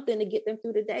needs something to get them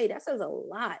through the day. That says a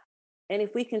lot. And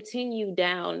if we continue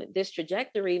down this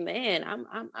trajectory, man,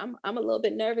 I'm a little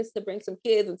bit nervous to bring some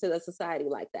kids into the society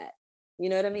like that. You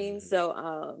know what I mean? Mhm. So,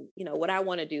 what I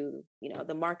want to do,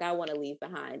 the mark I want to leave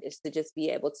behind is to just be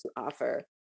able to offer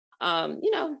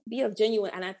be of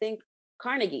genuine. And I think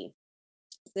Carnegie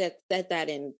said that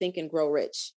in Think and Grow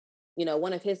Rich.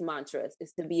 One of his mantras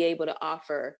is to be able to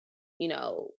offer, you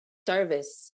know,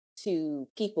 service to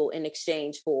people in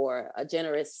exchange for a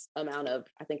generous amount of,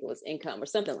 I think it was income or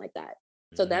something like that.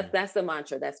 So Mhm. that's the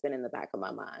mantra that's been in the back of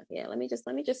my mind. Yeah, let me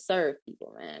just serve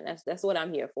people, man. That's what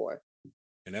I'm here for.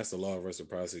 And that's the law of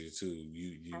reciprocity too.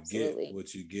 You get Absolutely,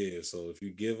 what you give. So if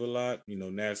you give a lot,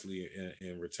 naturally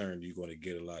in return you're going to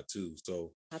get a lot too.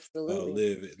 So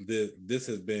absolutely. live. This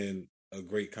has been a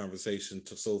great conversation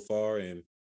so far, and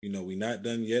we're not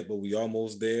done yet, but we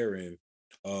almost there. And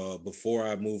before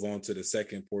I move on to the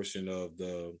second portion of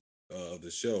the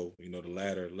show,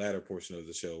 the latter portion of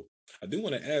the show, I do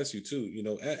want to ask you too.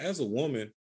 As a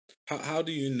woman, how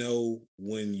do you know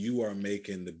when you are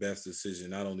making the best decision,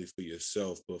 not only for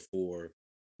yourself, but for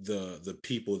the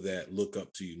people that look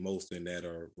up to you most and that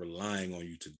are relying on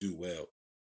you to do well?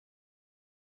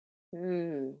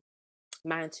 Hmm.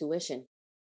 My intuition.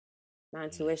 My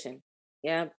Mm, intuition.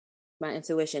 Yeah. My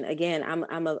intuition. Again,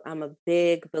 I'm a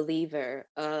big believer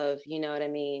of, you know what I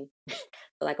mean,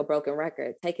 like a broken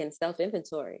record, taking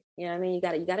self-inventory. You know what I mean?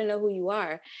 You gotta know who you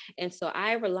are. And so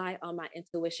I rely on my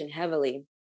intuition heavily.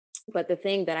 But the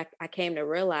thing that I came to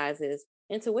realize is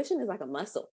intuition is like a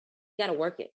muscle. You gotta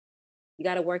work it. You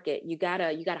gotta work it. You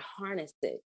gotta harness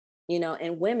it. You know,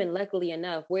 and women, luckily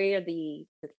enough, we're the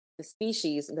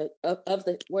species of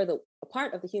the we're the a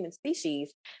part of the human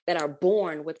species that are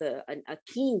born with a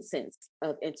keen sense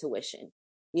of intuition.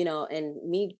 You know, and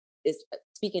me is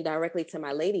speaking directly to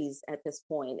my ladies at this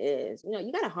point is, you know,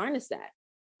 you got to harness that.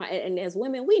 And as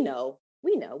women, we know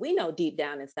deep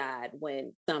down inside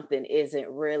when something isn't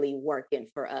really working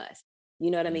for us. You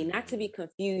know what I mean? Not to be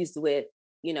confused with,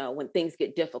 you know, when things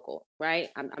get difficult, right?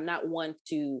 I'm not one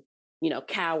to, you know,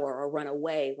 cower or run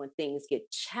away when things get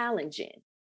challenging.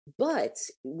 But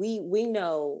we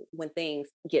know when things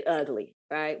get ugly,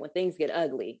 right? When things get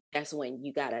ugly, that's when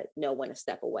you gotta know when to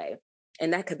step away.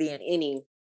 And that could be in any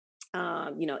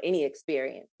you know, any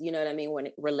experience, you know what I mean? When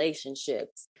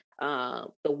relationships,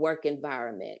 the work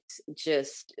environment,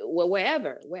 just well,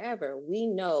 wherever we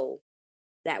know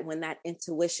that when that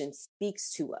intuition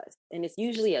speaks to us, and it's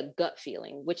usually a gut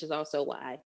feeling, which is also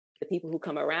why the people who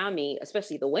come around me,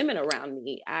 especially the women around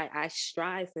me, I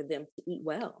strive for them to eat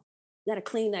well. You got to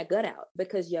clean that gut out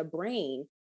because your brain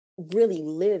really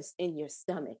lives in your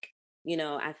stomach. You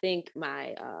know, I think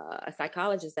my a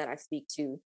psychologist that I speak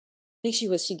to, think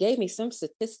she gave me some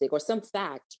statistic or some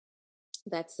fact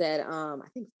that said I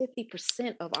think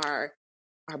 50% of our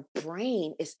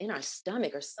brain is in our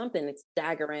stomach or something that's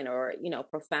staggering or, you know,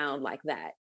 profound like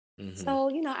that. Mm-hmm. So,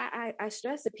 you know, I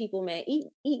stress to people, man, eat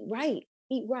right.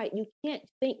 Eat right. You can't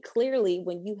think clearly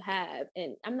when you have,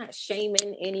 and I'm not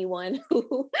shaming anyone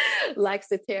who likes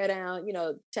to tear down, you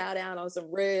know, chow down on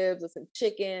some ribs or some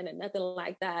chicken and nothing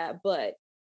like that. But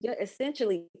you're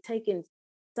essentially taking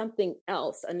something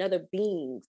else, another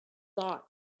being's thought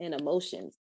and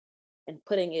emotions, and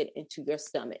putting it into your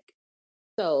stomach.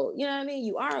 So, you know what I mean?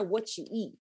 You are what you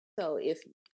eat. So if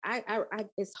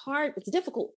it's hard, it's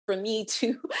difficult for me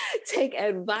to take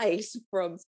advice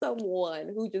from someone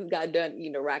who just got done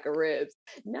eating a rack of ribs.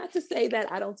 Not to say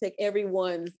that I don't take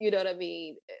everyone's, you know what I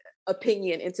mean,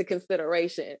 opinion into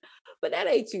consideration, but that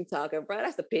ain't you talking, bro.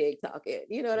 That's the pig talking.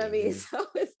 You know what I mean? Mm-hmm. So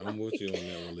it's I'm with like, you on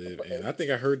that one, Liv. And I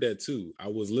think I heard that too. I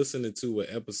was listening to an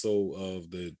episode of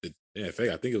in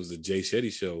fact, I think it was the Jay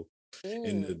Shetty show.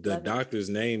 And the love him. doctor's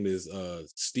name is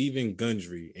Stephen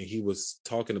Gundry. And he was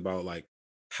talking about like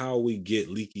how we get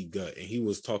leaky gut. And he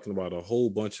was talking about a whole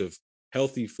bunch of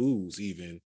healthy foods,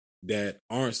 even that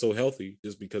aren't so healthy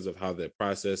just because of how they're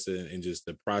processed and just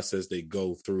the process they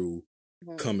go through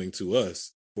Mhm. coming to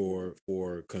us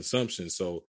for consumption.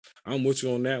 So I'm with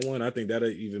you on that one. I think that'll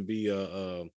even be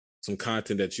some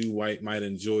content that you might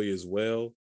enjoy as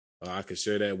well. I could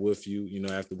share that with you, you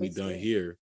know, after we Please done do.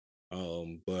 here.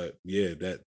 But yeah,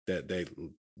 that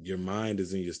your mind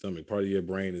is in your stomach. Part of your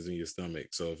brain is in your stomach.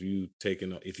 So if you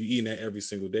eating that every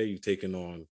single day, you're taking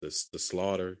on the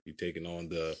slaughter. You're taking on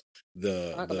the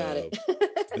Talk about it.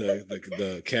 the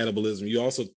the cannibalism. You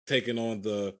also taking on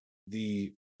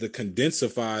the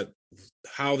condensified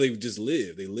how they just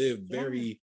live. They live Yeah.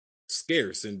 very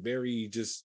scarce and very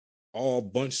just all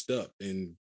bunched up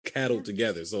and Yeah. cattled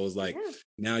together. So it's like Yeah.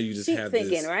 now you just Sheep have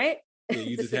thinking, this, right? yeah,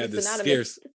 you just have It's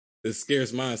synonymous. this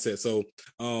scarce mindset. So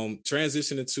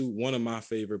transitioning to one of my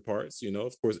favorite parts, you know,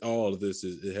 of course all of this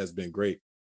it has been great,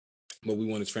 but we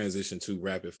want to transition to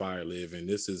rapid fire, Live, and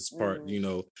this is part, you Mm.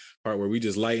 know, part where we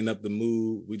just lighten up the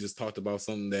mood. We just talked about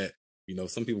something that, you know,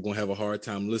 some people gonna have a hard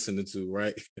time listening to,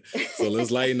 right? So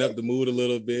let's lighten up the mood a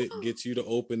little bit, get you to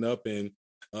open up, and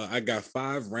I got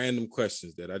 5 random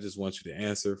questions that I just want you to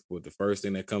answer for the first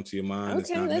thing that comes to your mind.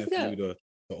 It's Okay, not let's meant for go. you to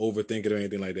overthink it or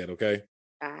anything like that, okay?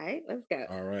 All right, let's go.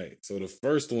 All right. So the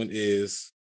first one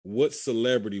is, what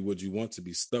celebrity would you want to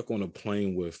be stuck on a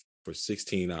plane with for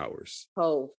 16 hours?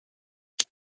 Hove,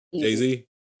 easy. Jay-Z?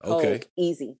 Okay. Hove,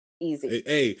 easy, easy.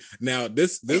 Hey, now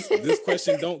this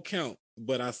question don't count,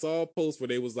 but I saw a post where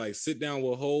they was like, sit down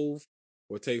with Hove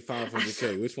or take I saw,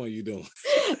 500K. Which one you doing?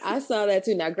 I saw that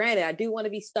too. Now, granted, I do want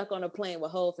to be stuck on a plane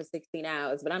with Hove for 16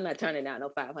 hours, but I'm not turning down no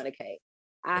 500K.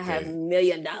 I have Okay.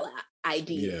 $1,000,000 Yeah.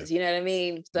 ideas. You know what I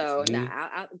mean? So, nah, Mhm.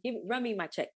 I'll run me my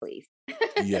check, please.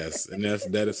 Yes, and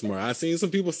that is smart. I seen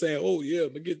some people saying, "Oh yeah,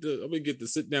 I'm gonna get to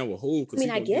sit down with Hove I because mean,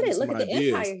 he I gonna give get me it. some Look at the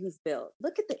ideas." empire he's built.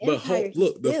 Look at the But empire he's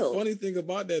look, the built. funny thing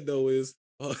about that though is,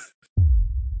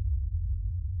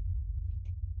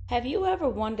 Have you ever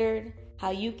wondered how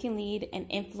you can lead and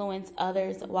influence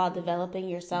others while developing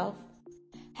yourself?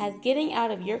 Has getting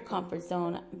out of your comfort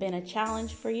zone been a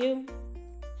challenge for you?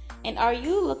 And are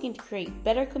you looking to create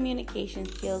better communication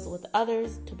skills with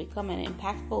others to become an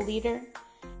impactful leader?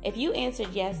 If you answered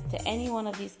yes to any one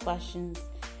of these questions,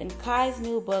 then Kai's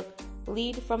new book,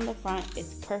 Lead from the Front,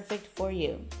 is perfect for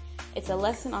you. It's a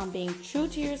lesson on being true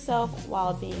to yourself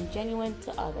while being genuine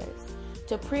to others.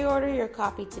 To pre-order your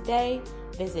copy today,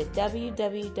 visit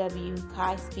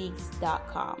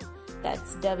www.kaispeaks.com.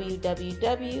 That's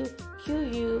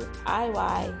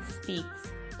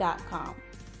www.QUIYspeaks.com.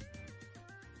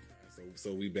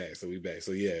 So we back. So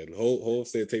yeah, Hov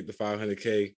said take the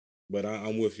 500K, but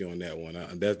I'm with you on that one.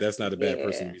 That's not a bad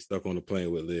person to be stuck on the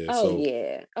plane with, Liz. Oh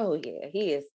yeah,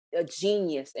 he is a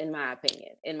genius in my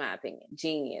opinion.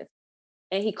 Genius,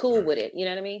 and he cool with it. You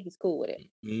know what I mean? He's cool with it.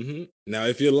 Mm-hmm. Now,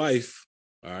 if your life,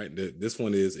 all right, this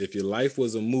one is, if your life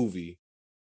was a movie,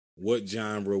 what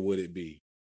genre would it be?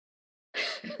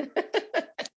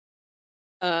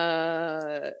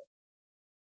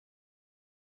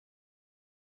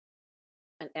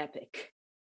 An epic.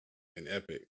 An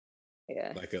epic.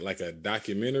 Yeah. Like a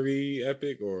documentary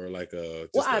epic, or like a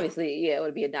well, obviously, yeah, it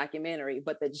would be a documentary,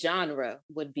 but the genre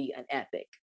would be an epic.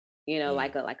 You know,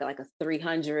 like a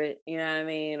 300. You know what I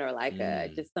mean, or like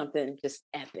just something just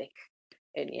epic.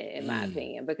 In my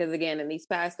opinion, because again, in these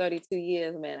past 32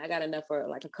 years, man, I got enough for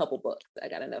like a couple books.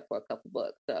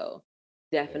 So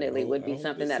definitely would be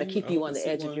something that'll keep you on the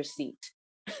edge of your seat.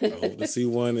 I hope to see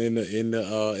one in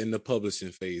the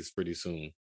publishing phase pretty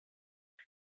soon.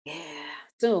 Yeah,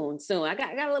 soon. I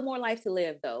got a little more life to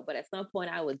live though, but at some point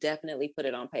I would definitely put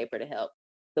it on paper to help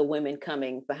the women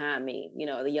coming behind me. You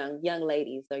know, the young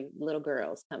ladies or little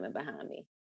girls coming behind me.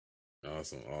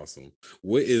 Awesome.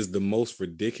 What is the most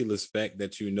ridiculous fact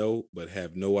that you know but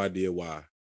have no idea why?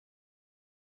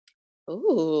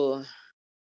 Ooh.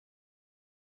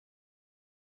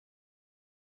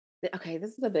 Okay,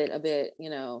 this is a bit,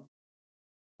 you know,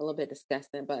 a little bit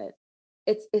disgusting, but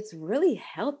it's really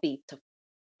healthy to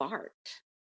fart,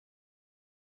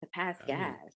 to pass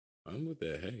gas. I'm with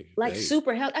that. Hey, like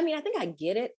super healthy. I mean, I think I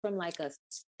get it from like a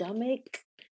stomach,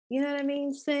 you know what I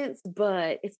mean, sense,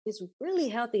 but it's really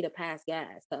healthy to pass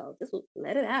gas. So just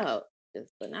let it out.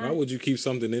 Why would you keep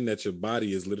something in that your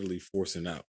body is literally forcing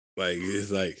out? Like, it's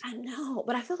like, I know,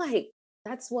 but I feel like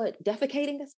that's what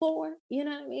defecating is for. You know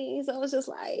what I mean? So it's just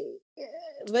like, yeah.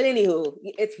 But anywho,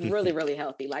 it's really, really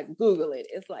healthy. Like Google it.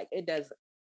 It's like it does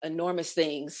enormous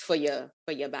things for your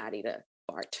body to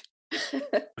fart. all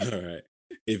right.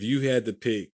 If you had to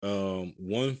pick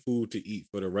one food to eat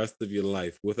for the rest of your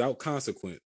life without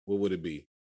consequence, what would it be?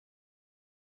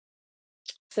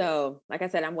 So, like I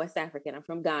said, I'm West African. I'm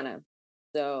from Ghana.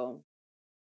 So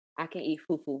I can eat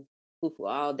fufu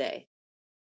all day.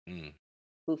 Fufu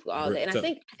all day.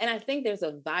 And I think there's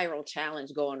a viral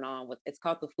challenge going on with, it's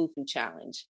called the fufu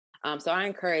challenge. So I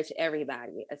encourage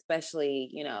everybody, especially,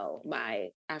 you know, my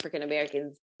African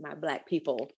Americans, my Black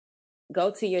people,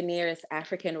 go to your nearest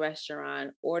African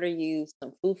restaurant, order you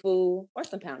some fufu or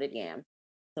some pounded yam,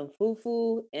 some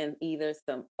fufu and either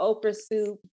some okra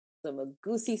soup, some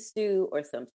agusi stew, or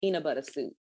some peanut butter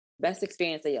soup. Best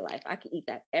experience of your life. I can eat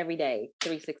that every day,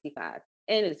 365.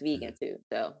 And it's vegan too.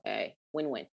 So, hey,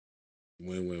 win-win.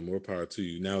 Win-win. More power to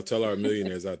you. Now, tell our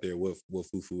millionaires out there what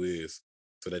fufu is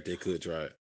so that they could try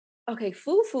it. Okay,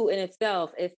 fufu in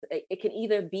itself, it can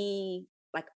either be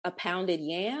like a pounded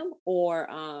yam or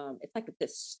it's like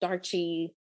this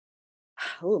starchy.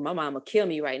 Oh, my mom will kill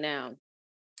me right now.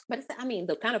 But I mean,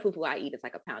 the kind of fufu I eat is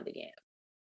like a pounded yam.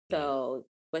 So,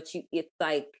 but it's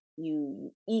like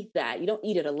you eat that. You don't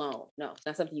eat it alone. No, it's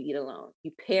not something you eat alone.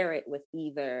 You pair it with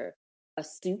either a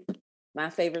soup. My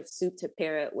favorite soup to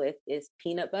pair it with is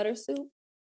peanut butter soup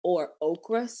or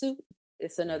okra soup.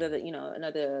 It's another, you know,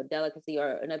 another delicacy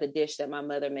or another dish that my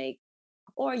mother makes.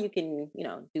 Or you can, you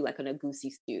know, do like an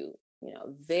agusi stew. You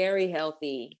know, very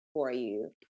healthy for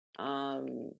you.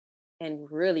 And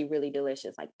really, really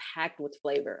delicious, like packed with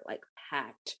flavor,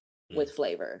 with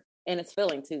flavor. And it's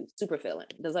filling too, super filling.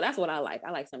 So that's what I like. I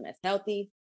like something that's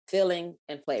healthy, filling,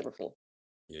 and flavorful.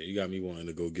 Yeah, you got me wanting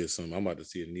to go get some. I'm about to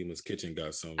see if Nima's Kitchen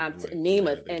got some.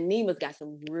 Nima's got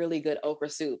some really good okra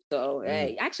soup. So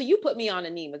hey, actually, you put me on a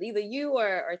Nima's. Either you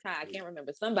or Ty. I can't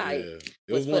remember. Somebody. Yeah,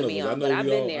 it was one of us. But I've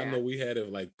been there. I know we had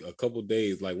it like a couple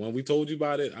days. Like when we told you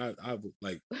about it, I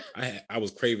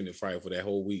was craving it for that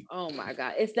whole week. Oh my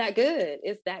God, it's that good.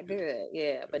 It's that good.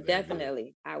 Yeah, but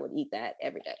definitely, I would eat that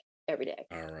every day. Every day.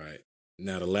 All right.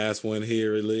 Now the last one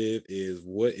here, Liv, is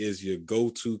what is your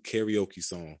go-to karaoke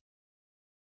song?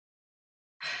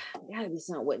 Gotta be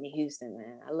some Whitney Houston,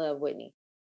 man. I love Whitney.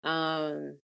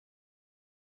 Man.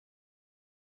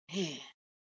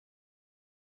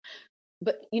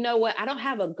 But you know what? I don't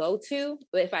have a go-to,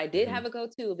 but if I did have a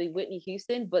go-to, it would be Whitney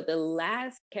Houston. But the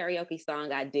last karaoke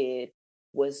song I did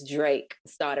was Drake,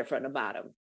 Started from the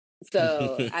Bottom.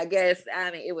 So I guess,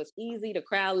 I mean, it was easy. The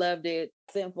crowd loved it.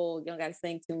 Simple. You don't got to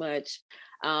sing too much.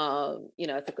 You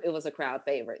know, it was a crowd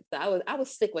favorite. So I would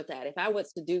stick with that. If I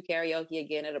was to do karaoke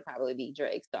again, it'll probably be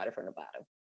Drake, Started from the Bottom.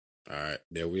 All right,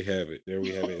 there we have it. There we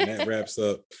have it. And that wraps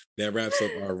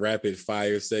up our rapid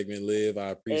fire segment, Liv. I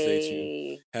appreciate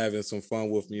you having some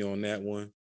fun with me on that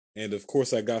one. And of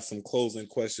course, I got some closing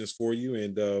questions for you.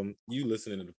 And you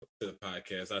listening to the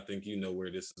podcast, I think you know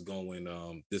where this is going.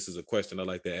 This is a question I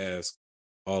like to ask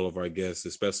all of our guests,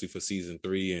 especially for season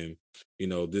 3. And you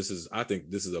know, I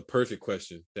think this is a perfect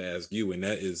question to ask you, and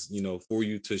that is, you know, for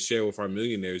you to share with our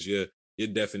millionaires your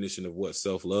definition of what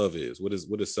self-love is. What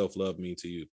does self-love mean to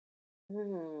you?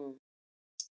 Hmm.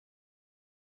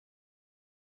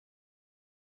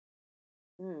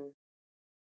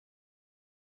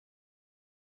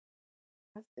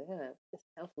 That's good. What does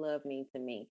self-love mean to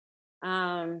me?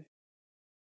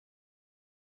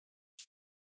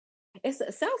 It's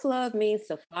self-love means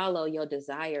to follow your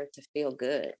desire to feel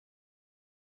good.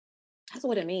 That's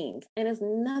what it means. And there's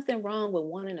nothing wrong with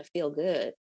wanting to feel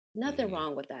good. Nothing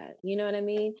wrong with that. You know what I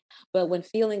mean? But when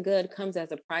feeling good comes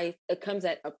as a price, it comes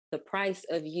at the price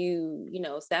of you, you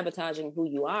know, sabotaging who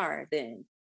you are, then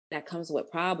that comes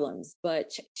with problems. But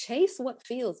chase what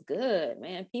feels good,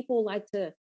 man. People like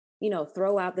to, you know,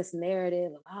 throw out this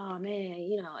narrative of, oh man,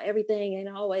 you know, everything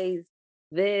ain't always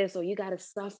this, or you got to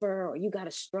suffer, or you got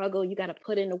to struggle, you got to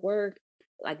put in the work.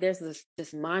 Like there's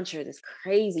this mantra, this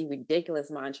crazy,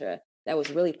 ridiculous mantra that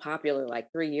was really popular like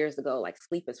 3 years ago, like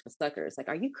sleep is for suckers. Like,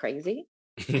 are you crazy?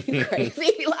 Are you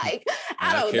crazy? Like,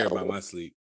 I don't care know. about my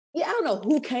sleep. Yeah, I don't know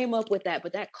who came up with that,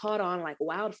 but that caught on like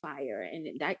wildfire.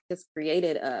 And that just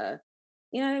created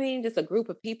you know what I mean? Just a group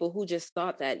of people who just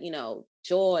thought that, you know,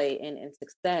 joy and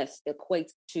success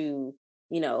equates to,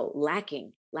 you know,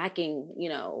 lacking, you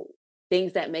know,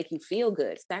 things that make you feel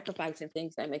good, sacrificing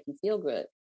things that make you feel good.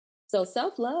 So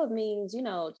self-love means, you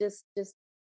know, just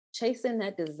chasing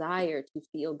that desire to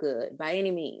feel good by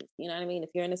any means. You know what I mean?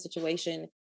 If you're in a situation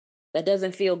that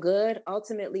doesn't feel good,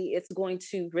 ultimately it's going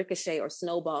to ricochet or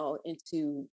snowball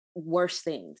into worse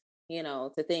things, you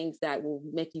know, to things that will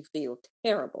make you feel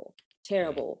terrible,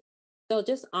 terrible. So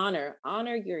just honor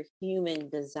your human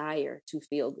desire to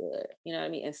feel good, you know what I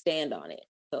mean? And stand on it.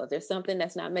 So if there's something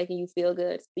that's not making you feel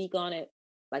good, speak on it.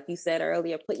 Like you said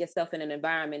earlier, put yourself in an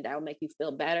environment that will make you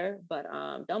feel better, but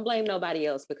don't blame nobody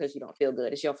else because you don't feel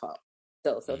good. It's your fault.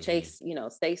 So chase, you know,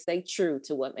 stay true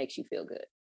to what makes you feel good.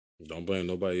 Don't blame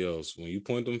nobody else. When you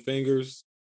point them fingers,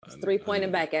 it's 3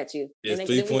 pointing back at you. It's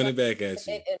 3 pointing back at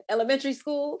you. In elementary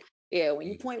school, yeah, when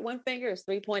you point one finger, it's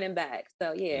 3 pointing back.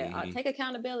 So yeah, take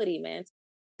accountability, man.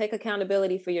 Take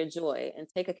accountability for your joy and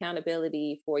take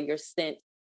accountability for your sense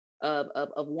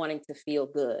of wanting to feel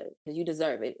good because you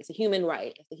deserve it. It's a human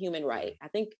right. It's a human right. I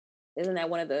think, isn't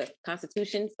that one of the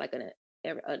constitutions, like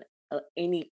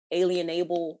any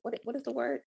alienable, what is the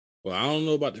word? Well, I don't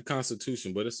know about the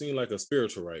Constitution, but it seemed like a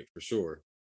spiritual right for sure.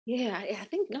 Yeah, I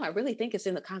think, no, I really think it's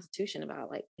in the Constitution about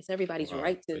like it's everybody's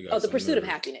right to the pursuit of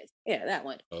happiness. Yeah, that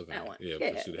one. Okay. That one.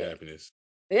 Yeah, pursuit of happiness.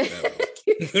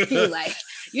 Q, like,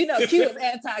 you know, Q is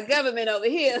anti-government over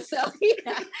here, so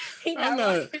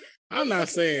I'm not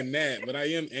saying that, but I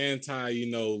am anti,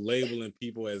 you know, labeling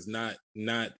people as not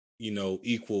you know,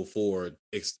 equal for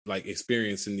like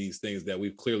experiencing these things that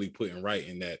we've clearly put in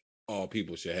writing that all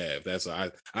people should have. That's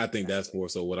I think that's more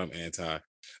so what I'm anti.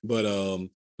 But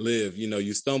Liv, you know,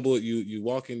 you stumble, you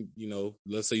walking, you know,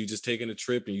 let's say you just taking a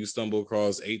trip and you stumble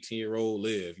across 18-year-old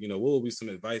Liv. You know, what would be some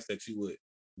advice that you would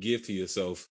give to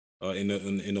yourself in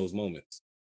those moments?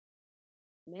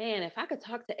 Man, if I could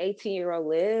talk to 18-year-old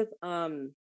Liv,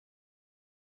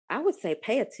 I would say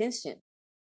pay attention.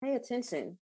 Pay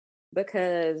attention.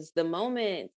 Because the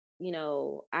moment, you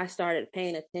know, I started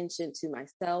paying attention to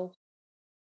myself,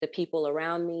 the people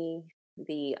around me,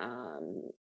 the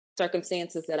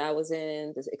circumstances that I was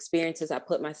in, the experiences I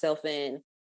put myself in,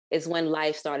 is when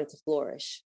life started to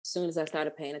flourish. As soon as I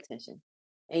started paying attention,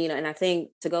 and you know, and I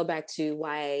think to go back to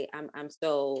why I'm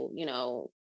so, you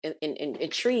know,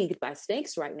 intrigued by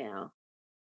snakes right now.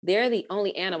 They're the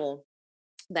only animal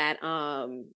that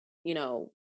you know,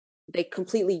 they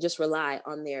completely just rely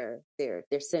on their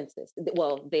senses.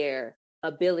 Well, their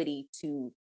ability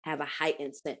to have a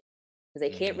heightened sense because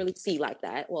they can't really see like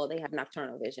that. Well, they have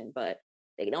nocturnal vision, but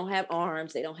they don't have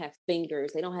arms, they don't have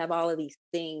fingers, they don't have all of these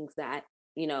things that,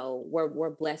 you know, we're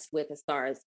blessed with as far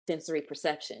as sensory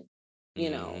perception. You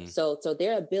know, so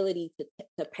their ability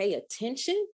to pay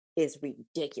attention is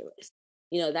ridiculous.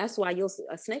 You know, that's why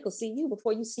a snake will see you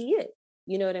before you see it.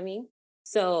 You know what I mean?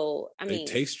 So, I They mean,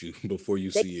 taste you before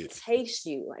you they see it. taste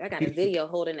you. Like I got a video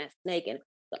holding that snake, and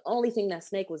the only thing that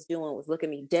snake was doing was looking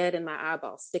me dead in my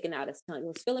eyeball, sticking out its tongue. It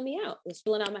was filling me out. It was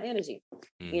filling out my energy.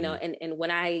 You know, and when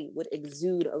I would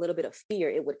exude a little bit of fear,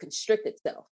 it would constrict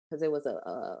itself because it was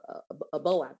a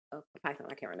boa, a python,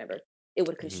 I can't remember. It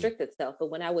would constrict itself. But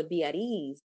when I would be at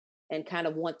ease and kind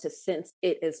of want to sense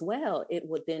it as well, it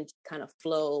would then kind of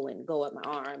flow and go up my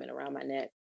arm and around my neck.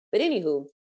 But anywho,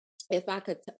 if I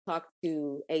could talk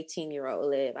to 18-year-old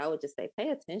Liv, I would just say, pay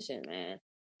attention, man.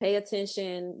 Pay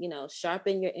attention, you know,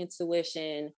 sharpen your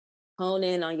intuition, hone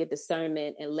in on your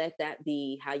discernment, and let that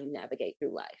be how you navigate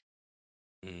through life.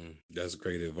 That's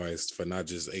great advice for not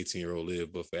just 18-year-old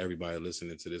Liv, but for everybody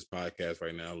listening to this podcast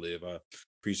right now, Liv. I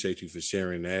appreciate you for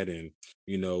sharing that. And,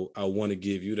 you know, I want to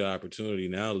give you the opportunity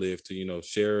now, Liv, to, you know,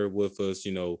 share with us,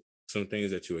 you know, some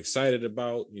things that you're excited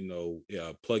about, you know,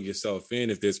 plug yourself in.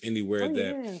 If there's anywhere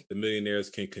that the millionaires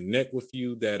can connect with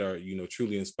you that are, you know,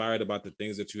 truly inspired about the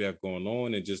things that you have going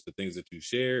on and just the things that you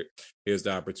shared, here's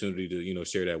the opportunity to, you know,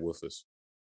 share that with us.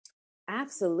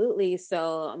 Absolutely.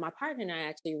 So my partner and I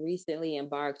actually recently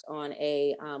embarked on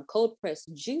a cold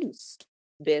pressed juice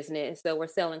business. So we're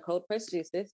selling cold pressed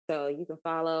juices. So you can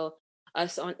follow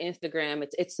us on Instagram.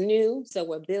 It's new, so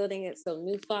we're building it. So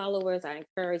new followers, I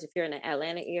encourage, if you're in the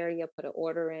Atlanta area, put an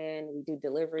order in. We do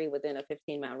delivery within a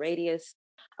 15-mile radius.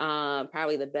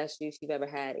 Probably the best juice you've ever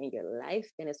had in your life,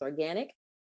 and it's organic.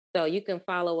 So you can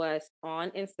follow us on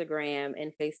Instagram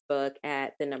and Facebook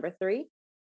at the number 3,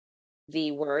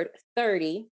 the word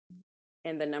 30,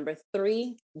 and the number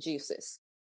 3 juices.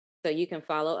 So you can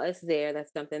follow us there.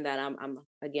 That's something that I'm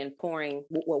again pouring,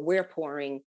 what we're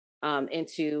pouring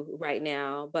into right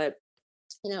now. But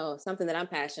you know, something that I'm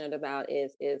passionate about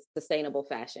is sustainable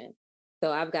fashion.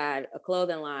 So I've got a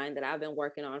clothing line that I've been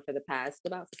working on for the past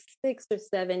about 6 or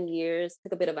 7 years.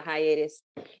 Took a bit of a hiatus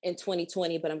in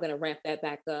 2020, but I'm going to ramp that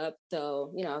back up.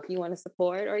 So, you know, if you want to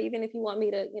support, or even if you want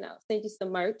me to, you know, send you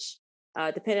some merch,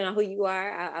 depending on who you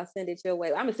are, I'll send it your way.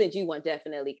 I'm gonna send you one,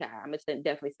 definitely, Kai. I'm gonna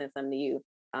definitely send some to you,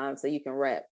 so you can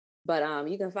rep. But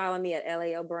you can follow me at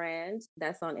LAO Brand.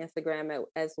 That's on Instagram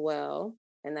as well.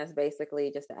 And that's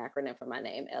basically just an acronym for my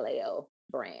name, LAO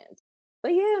Brand.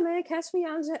 But yeah, man, catch me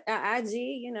on IG.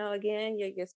 You know, again,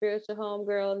 your spiritual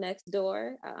homegirl next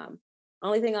door.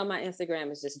 Only thing on my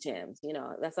Instagram is just gems. You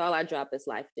know, that's all I drop is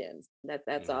life gems.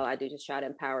 That's all I do. Just try to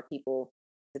empower people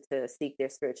to seek their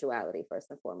spirituality first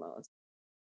and foremost.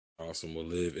 Awesome. Well,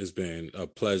 Liv, it's been a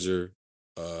pleasure.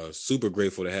 Super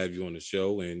grateful to have you on the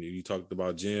show. And you talked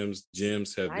about gems.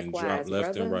 Gems have been dropped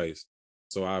left and right.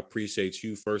 So I appreciate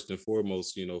you first and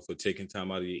foremost, you know, for taking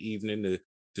time out of your evening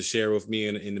to share with me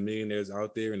and the millionaires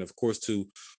out there. And of course, to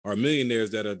our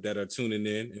millionaires that are tuning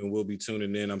in and will be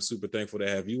tuning in. I'm super thankful to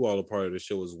have you all a part of the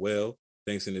show as well.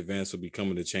 Thanks in advance for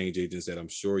becoming the change agents that I'm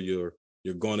sure you're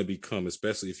going to become,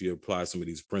 especially if you apply some of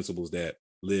these principles that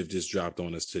Liv just dropped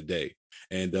on us today.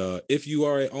 And if you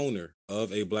are an owner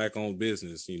of a Black-owned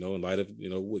business, you know, in light of, you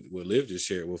know, what Liv just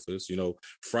shared with us, you know,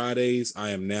 Fridays I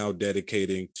am now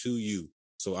dedicating to you.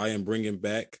 So I am bringing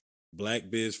back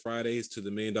Black Biz Fridays to the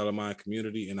 $1 Million Mind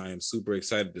community, and I am super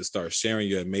excited to start sharing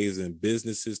your amazing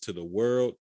businesses to the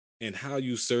world and how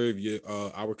you serve your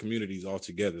our communities all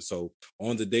together. So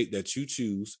on the date that you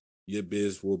choose, your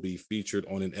biz will be featured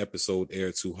on an episode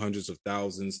aired to hundreds of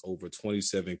thousands over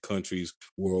 27 countries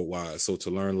worldwide. So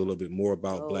to learn a little bit more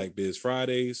about Black Biz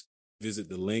Fridays, visit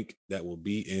the link that will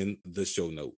be in the show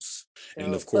notes.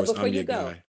 And of course, I'm your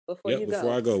guy.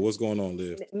 Before I go, what's going on,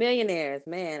 Liv? Millionaires,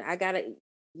 man,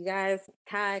 you guys,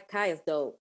 Kai is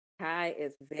dope. Kai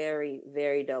is very,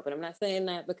 very dope. And I'm not saying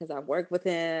that because I worked with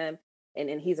him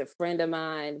and he's a friend of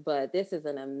mine, but this is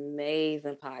an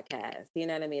amazing podcast. You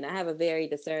know what I mean? I have a very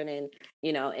discerning,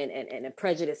 you know, and a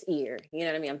prejudiced ear. You know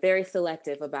what I mean? I'm very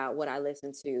selective about what I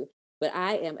listen to, but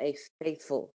I am a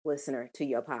faithful listener to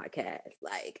your podcast.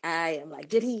 Like I am like,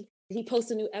 did he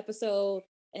post a new episode?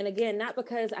 And again, not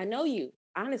because I know you,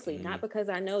 honestly, not because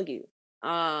I know you.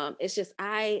 It's just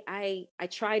I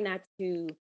try not to,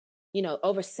 you know,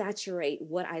 oversaturate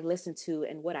what I listen to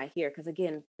and what I hear, because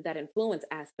again, that influence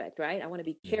aspect, right? I want to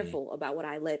be careful about what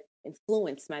I let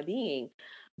influence my being.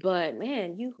 But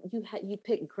man, you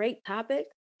pick great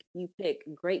topics, you pick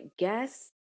great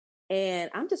guests, and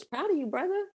I'm just proud of you,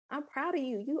 brother. I'm proud of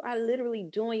you. You are literally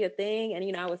doing your thing. And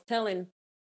you know, I was telling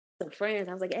some friends,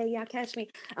 I was like, hey, y'all catch me.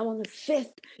 I'm on the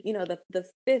 5th, you know, the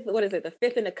 5th, what is it? The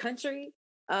 5th in the country,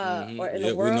 or in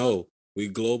the world. We know. We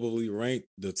globally rank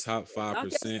the top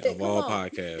 5% of all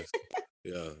podcasts.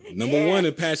 Yeah. Number 1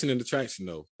 in passion and attraction,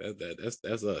 though.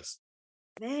 That's us.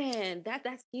 Man,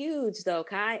 that's huge though,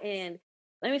 Kai. And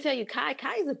let me tell you, Kai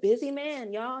is a busy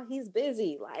man, y'all. He's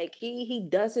busy. Like he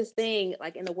does his thing,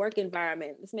 like in the work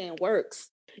environment. This man works.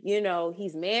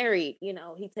 He's married.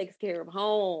 He takes care of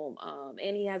home.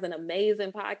 And he has an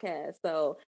amazing podcast.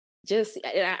 So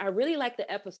I really like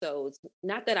the episodes.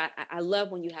 Not that I love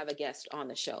when you have a guest on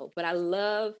the show, but I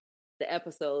love the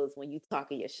episodes when you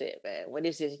talking your shit, man. When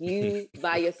it's just you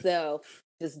by yourself,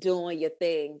 just doing your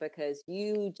thing, because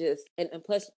you just and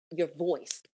plus your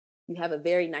voice. You have a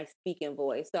very nice speaking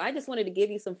voice. So I just wanted to give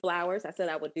you some flowers. I said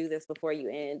I would do this before you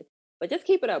end, but just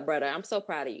keep it up, brother. I'm so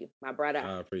proud of you, my brother.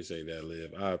 I appreciate that,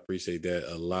 Liv. I appreciate that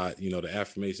a lot. The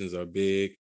affirmations are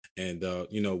big. And,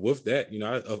 with that,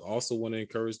 I also want to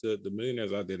encourage the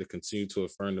millionaires out there to continue to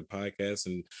affirm the podcast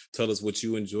and tell us what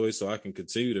you enjoy so I can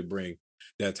continue to bring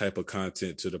that type of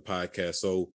content to the podcast.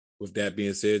 So with that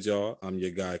being said, y'all, I'm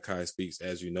your guy, Kai Speaks,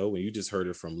 as you know, and you just heard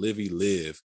it from Livy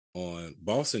Liv on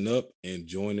bossing up and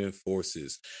joining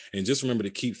forces. And just remember to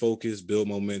keep focused, build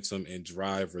momentum, and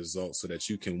drive results so that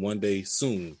you can one day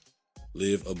soon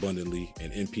live abundantly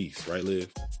and in peace. Right, Liv?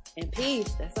 In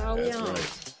peace. That's all we on.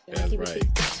 Right. That's right.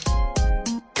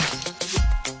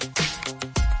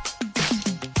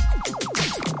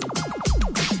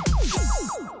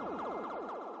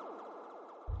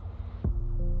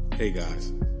 Hey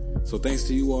guys. So thanks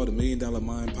to you all, the $1 Million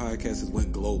Mind podcast has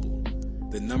went global.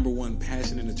 The #1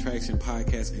 passion and attraction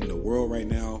podcast in the world right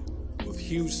now, with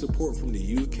huge support from the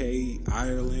UK,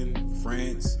 Ireland,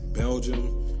 France,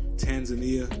 Belgium,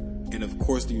 Tanzania, and of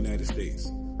course the United States.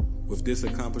 With this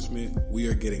accomplishment, we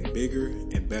are getting bigger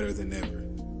and better than ever.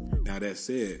 Now that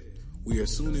said, we are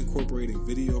soon incorporating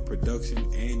video production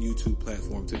and YouTube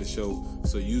platform to the show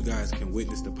so you guys can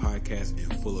witness the podcast in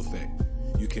full effect.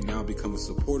 You can now become a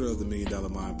supporter of the $1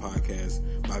 Million Mind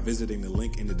podcast by visiting the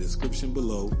link in the description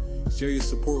below. Share your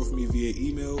support with me via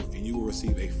email and you will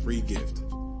receive a free gift.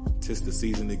 'Tis the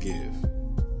season to give.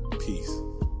 Peace.